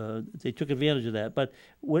career. They took advantage of that, but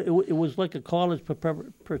it was like a college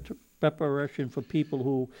preparation for people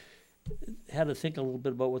who had to think a little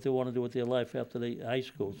bit about what they want to do with their life after high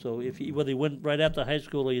school. So whether you went right after high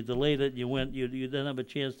school or you delayed it, and you then have a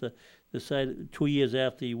chance to decide 2 years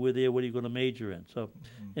after you were there what are you going to major in. So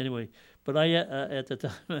anyway, but I at the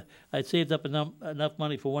time I saved up enough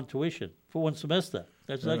money for one tuition for one semester.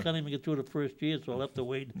 I can't even get through the first year, so I'll have to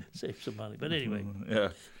wait and save some money. But anyway,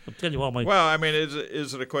 I'm telling you all my. Well, I mean,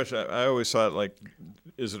 is it a question? I always thought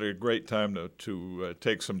is it a great time to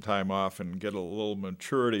take some time off and get a little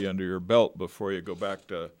maturity under your belt before you go back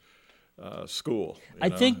to school? I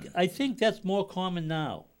think that's more common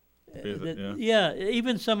now. Yeah,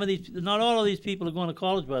 even some of these, not all of these people are going to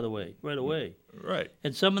college, by the way, right away. Right.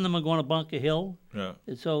 And some of them are going to Bunker Hill. Yeah.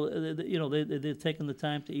 And so, they're taking the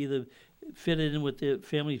time to either fit it in with their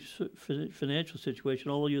family's financial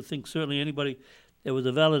situation, although you think certainly anybody that was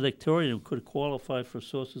a valedictorian could qualify for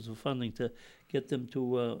sources of funding to get them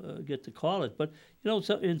to get to college. But,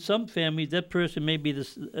 so in some families, that person may be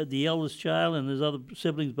the eldest child and there's other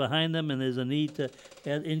siblings behind them, and there's a need to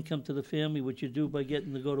add income to the family, which you do by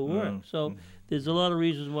getting to go to work. So there's a lot of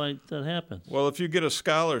reasons why that happens. Well, if you get a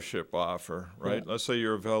scholarship offer, right, let's say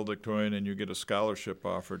you're a valedictorian and you get a scholarship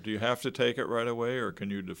offer, do you have to take it right away or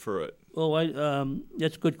can you defer it? Oh,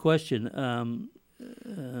 that's a good question.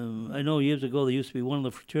 I know years ago there used to be one of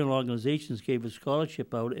the fraternal organizations gave a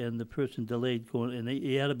scholarship out, and the person delayed going, and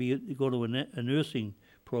he had to go to a nursing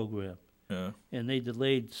program. Yeah. And they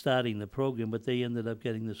delayed starting the program, but they ended up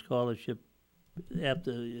getting the scholarship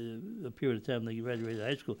after a period of time they graduated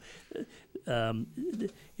high school.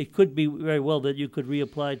 It could be very well that you could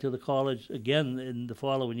reapply to the college again in the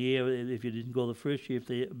following year if you didn't go the first year if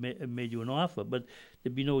they made you an offer, but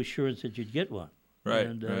there'd be no assurance that you'd get one. Right.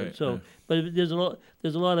 And but there's a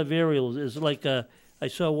lot of variables. It's like I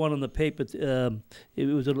saw one on the paper. It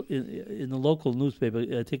was in the local newspaper.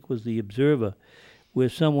 I think it was the Observer, where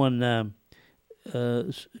someone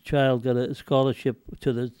child got a scholarship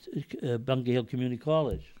to the Bunker Hill Community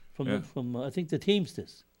College from I think the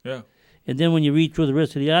Teamsters. Yeah. And then when you read through the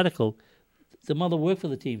rest of the article, the mother worked for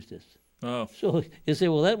the Teamsters. Oh. So you say,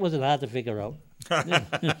 well, that wasn't hard to figure out.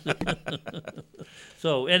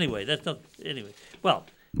 So anyway, that's not anyway. Well,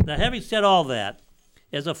 now having said all that,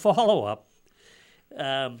 as a follow-up,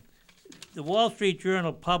 the Wall Street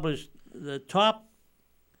Journal published the top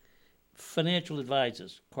financial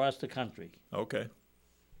advisors across the country, Okay.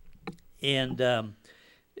 and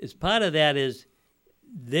as part of that is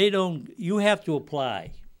you have to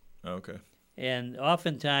apply. Okay. And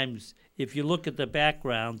oftentimes, if you look at the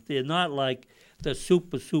background, they're not like the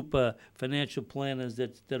super financial planners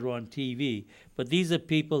that are on TV. But these are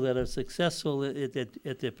people that are successful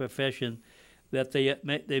at their profession, that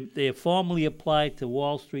they formally applied to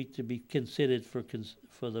Wall Street to be considered for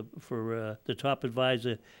the top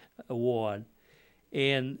advisor award.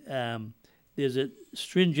 And there's a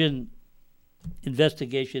stringent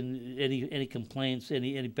investigation, any complaints,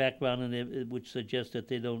 any background in it which suggests that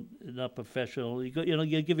they're not professional.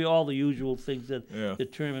 You give you all the usual things that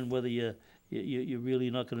determine whether you're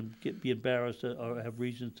really not going to be embarrassed or have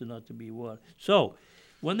reasons to not to be awarded. So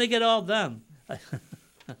when they get all done,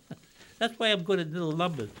 that's why I'm good at little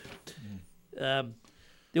numbers. There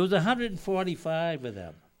was 145 of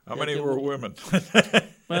them. How many were women?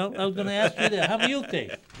 Well, I was going to ask you that. How many you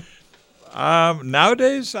think?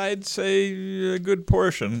 Nowadays, I'd say a good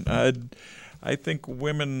portion. I think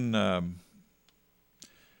women, I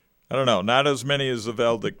don't know, not as many as the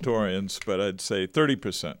valedictorians, but I'd say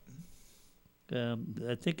 30%.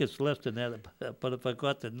 I think it's less than that, but if I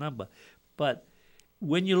got the number. But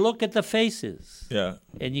when you look at the faces,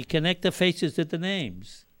 and you connect the faces to the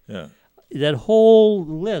names, that whole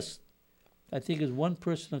list, I think, is one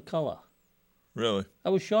person of color. Really? I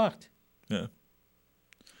was shocked. Yeah.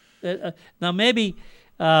 Now maybe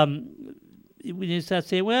when you start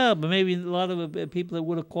saying, well, but maybe a lot of people that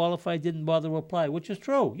would have qualified didn't bother to apply, which is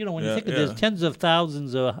true. When you think of there's tens of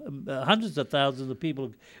thousands or hundreds of thousands of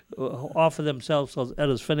people who offer themselves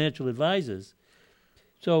as financial advisors.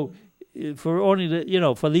 So for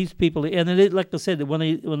only for these people, and like I said, when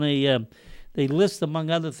they list,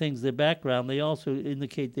 among other things, their background, they also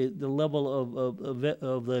indicate the level of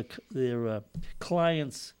their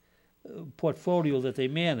clients' portfolio that they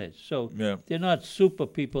manage. So they're not super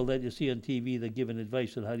people that you see on TV that giving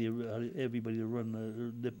advice on how everybody to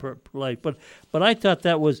run their life. But I thought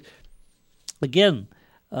that was, again,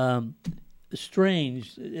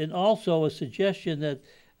 strange, and also a suggestion that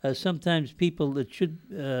sometimes people that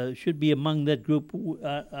should be among that group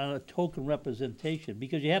are a token representation,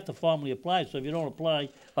 because you have to formally apply. So if you don't apply,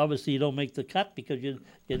 obviously you don't make the cut because you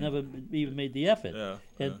never even made the effort.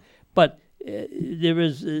 But there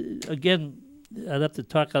is, again, I'd have to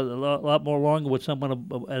talk a lot more longer with someone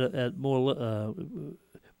at more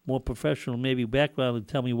professional maybe background and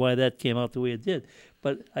tell me why that came out the way it did.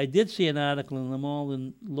 But I did see an article in the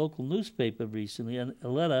Malden local newspaper recently, a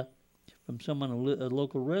letter from someone, a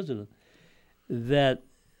local resident, that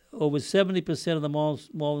over 70% of the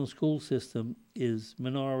Malden school system is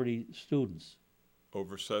minority students.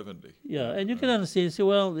 Over 70. Yeah, and you can understand. You say,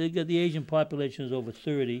 well, the Asian population is over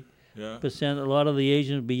 30%. A lot of the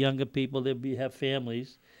Asians would be younger people. They have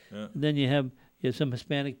families. And then you have some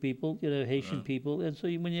Hispanic people, Haitian people. And so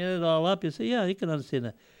when you add it all up, you say, you can understand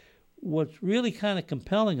that. What's really kind of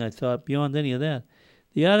compelling, I thought, beyond any of that,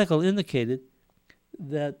 the article indicated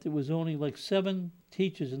that there was only like 7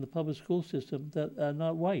 teachers in the public school system that are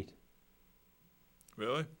not white.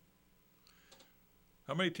 Really?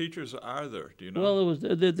 How many teachers are there? Do you know? Well, it was.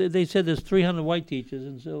 They said there's 300 white teachers,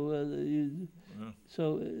 and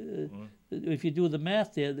so if you do the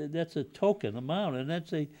math there, that's a token amount, and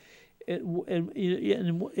that's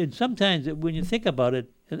and sometimes when you think about it,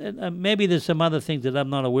 and maybe there's some other things that I'm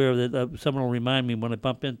not aware of that someone will remind me when I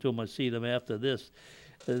bump into them or see them after this.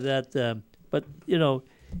 But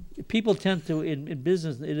people tend to, in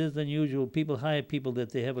business, it is unusual. People hire people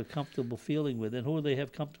that they have a comfortable feeling with. And who do they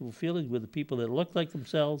have comfortable feelings with? The people that look like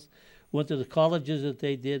themselves, went to the colleges that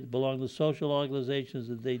they did, belong to social organizations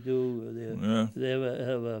that they do. They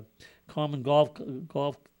have a common golf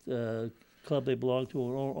club they belong to,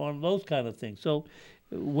 or on those kind of things. So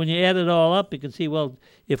when you add it all up, you can see, well,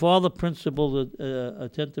 if all the principals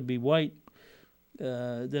tend to be white,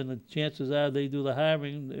 then the chances are they do the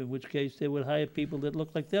hiring, in which case they would hire people that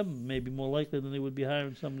look like them, maybe more likely than they would be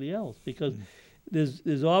hiring somebody else. Because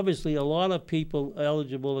there's obviously a lot of people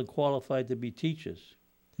eligible and qualified to be teachers.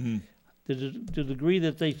 The degree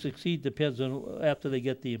that they succeed depends on after they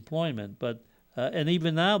get the employment. But and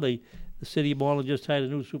even now, the city of Malden just hired a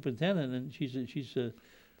new superintendent, and she's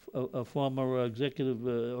a former executive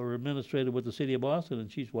or administrator with the city of Boston,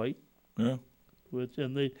 and she's white. And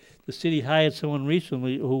the city hired someone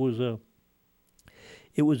recently who was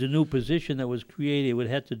it was a new position that was created. It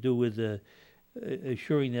had to do with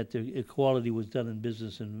assuring that the equality was done in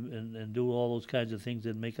business and do all those kinds of things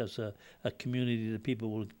that make us a community that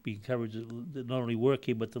people will be encouraged to not only work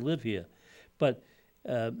here but to live here. But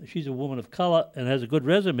she's a woman of color and has a good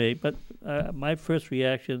resume. But my first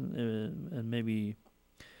reaction, and maybe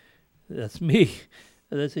that's me,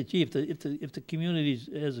 I say, gee, if the community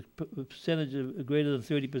has a percentage of greater than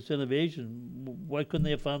 30% of Asian, why couldn't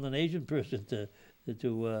they have found an Asian person to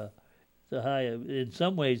hire? In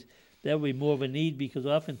some ways, that would be more of a need, because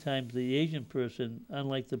oftentimes the Asian person,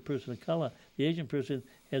 unlike the person of color, the Asian person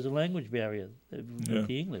has a language barrier with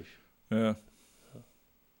the English. Yeah.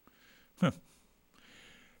 Huh.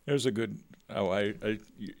 There's a good.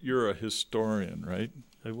 You're a historian, right?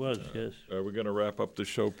 I was, yes. Are we going to wrap up the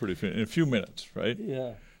show in a few minutes, right?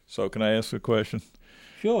 Yeah. So can I ask a question?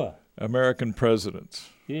 Sure. American presidents,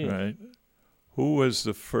 Yeah. right? Who was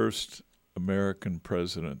the first American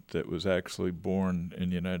president that was actually born in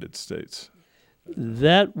the United States?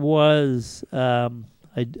 That was, I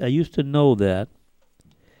used to know that.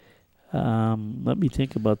 Let me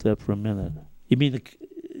think about that for a minute. You mean the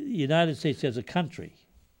United States as a country?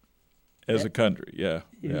 As a country, yeah.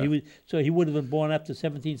 So he would have been born after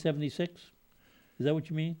 1776? Is that what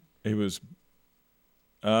you mean? He was,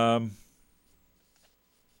 I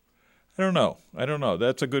don't know.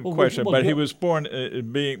 That's a good question. But he was born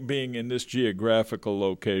being in this geographical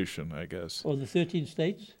location, I guess. Oh, the 13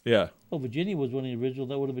 states? Yeah. Oh, Virginia was one of the original.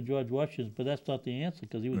 That would have been George Washington, but that's not the answer,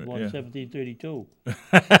 because he was born in 1732.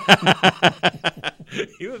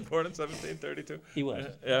 He was born in 1732? He was.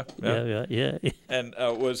 Yeah. And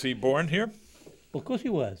was he born here? Well, of course he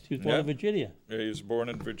was. He was born in Virginia. He was born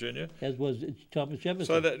in Virginia? As was Thomas Jefferson.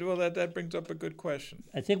 So that brings up a good question.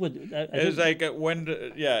 I think what... It's like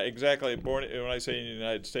exactly. Born, when I say in the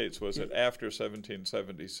United States, was it after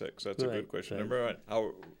 1776? That's a good question. Right. Remember,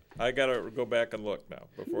 I got to go back and look now.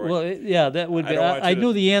 That would be... I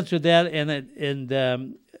knew the answer to that, and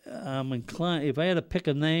I'm inclined... If I had to pick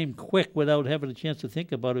a name quick without having a chance to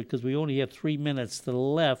think about it, because we only have 3 minutes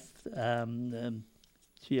left...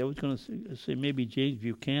 I was going to say maybe James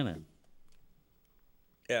Buchanan.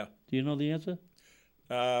 Yeah. Do you know the answer?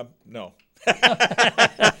 No.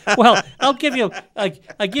 Well, I'll give you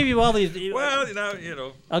all these. Well,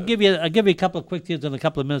 I'll give you a couple of quick things in a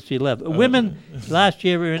couple of minutes you left. Women last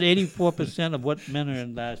year earned 84% of what men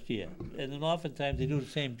earned last year, and then oftentimes they do the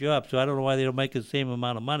same job. So I don't know why they don't make the same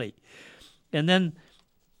amount of money. And then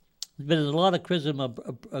there's a lot of criticism of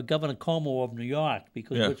Governor Cuomo of New York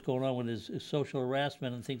because of what's going on with his social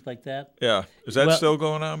harassment and things like that. Yeah. Is that still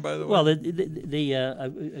going on, by the way? Well,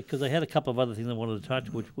 because I had a couple of other things I wanted to talk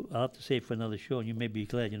to, which I'll have to save for another show, and you may be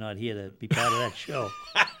glad you're not here to be part of that show.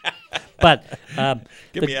 But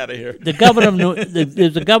get me out of here. The governor of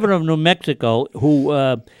there's the governor of New Mexico, who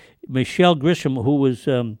Michelle Grisham, who was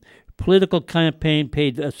political campaign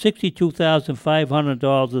paid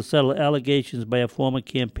 $62,500 to settle allegations by a former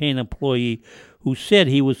campaign employee who said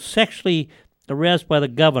he was sexually harassed by the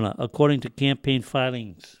governor, according to campaign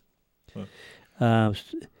filings.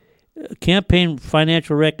 Campaign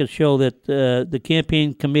financial records show that the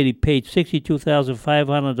campaign committee paid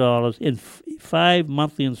 $62,500 in 5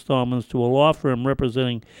 monthly installments to a law firm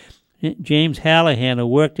representing James Hallahan, who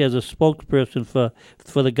worked as a spokesperson for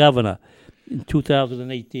the governor in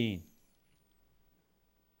 2018.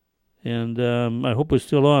 And I hope it's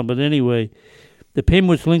still on. But anyway, the payment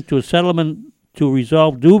was linked to a settlement to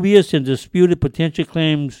resolve dubious and disputed potential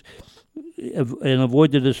claims and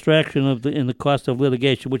avoid the distraction in the cost of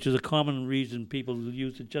litigation, which is a common reason people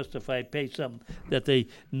use to justify pay something that they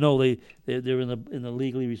know they're in the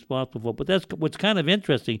legally responsible for. But that's what's kind of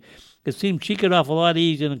interesting. It seemed she got off a lot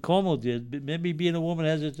easier than Cuomo did. But maybe being a woman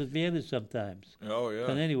has its advantage sometimes. Oh yeah.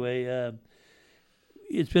 But anyway.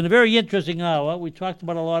 It's been a very interesting hour. We talked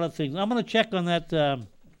about a lot of things. I'm going to check on that,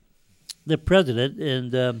 the president,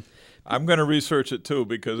 and I'm going to research it too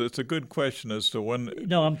because it's a good question as to when.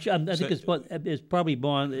 No, I think it's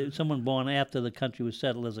probably someone born after the country was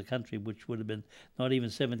settled as a country, which would have been not even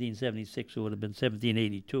 1776. It would have been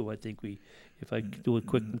 1782. I think if I do a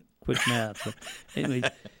quick math. But anyway.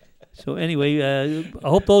 So anyway, I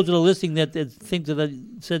hope those that are listening that things that I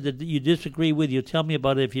said that you disagree with, you tell me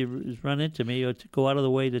about it if you run into me or to go out of the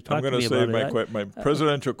way to talk to me about it. I'm going to save my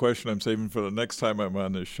presidential question I'm saving for the next time I'm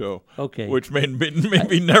on this show. Okay. Which may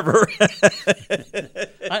be never.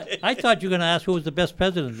 I thought you were going to ask who was the best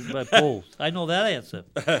president by polls. I know that answer.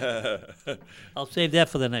 I'll save that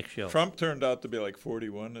for the next show. Trump turned out to be like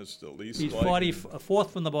 41 is the least. He's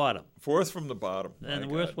 4th from the bottom. 4th from the bottom. And the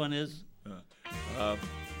worst one is?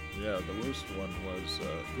 Yeah, the worst one was,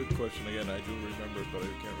 good question again, I do remember it, but I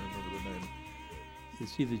can't remember the name.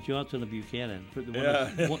 It's either Johnson or Buchanan.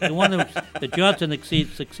 The Johnson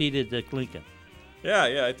succeeded Lincoln.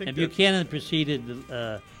 Yeah, I think. And Buchanan preceded. It's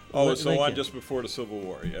the one Lincoln. just before the Civil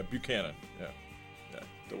War. Yeah, Buchanan. Yeah,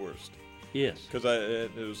 the worst. Yes. Because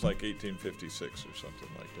it was like 1856 or something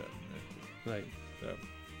like that. Right. Yeah.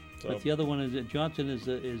 So, But the other one is Johnson is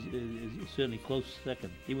certainly close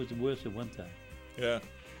second. He was the worst at one time. yeah.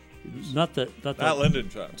 Not Lyndon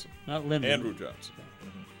Johnson. Not Lyndon. Andrew Johnson.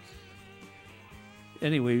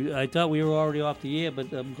 Anyway, I thought we were already off the air,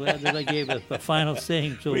 but I'm glad that I gave a final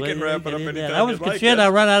saying. So We can wrap it up in anytime I was you'd like, concerned yeah.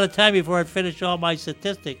 I'd run out of time before I'd finish all my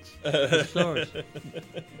statistics and stories.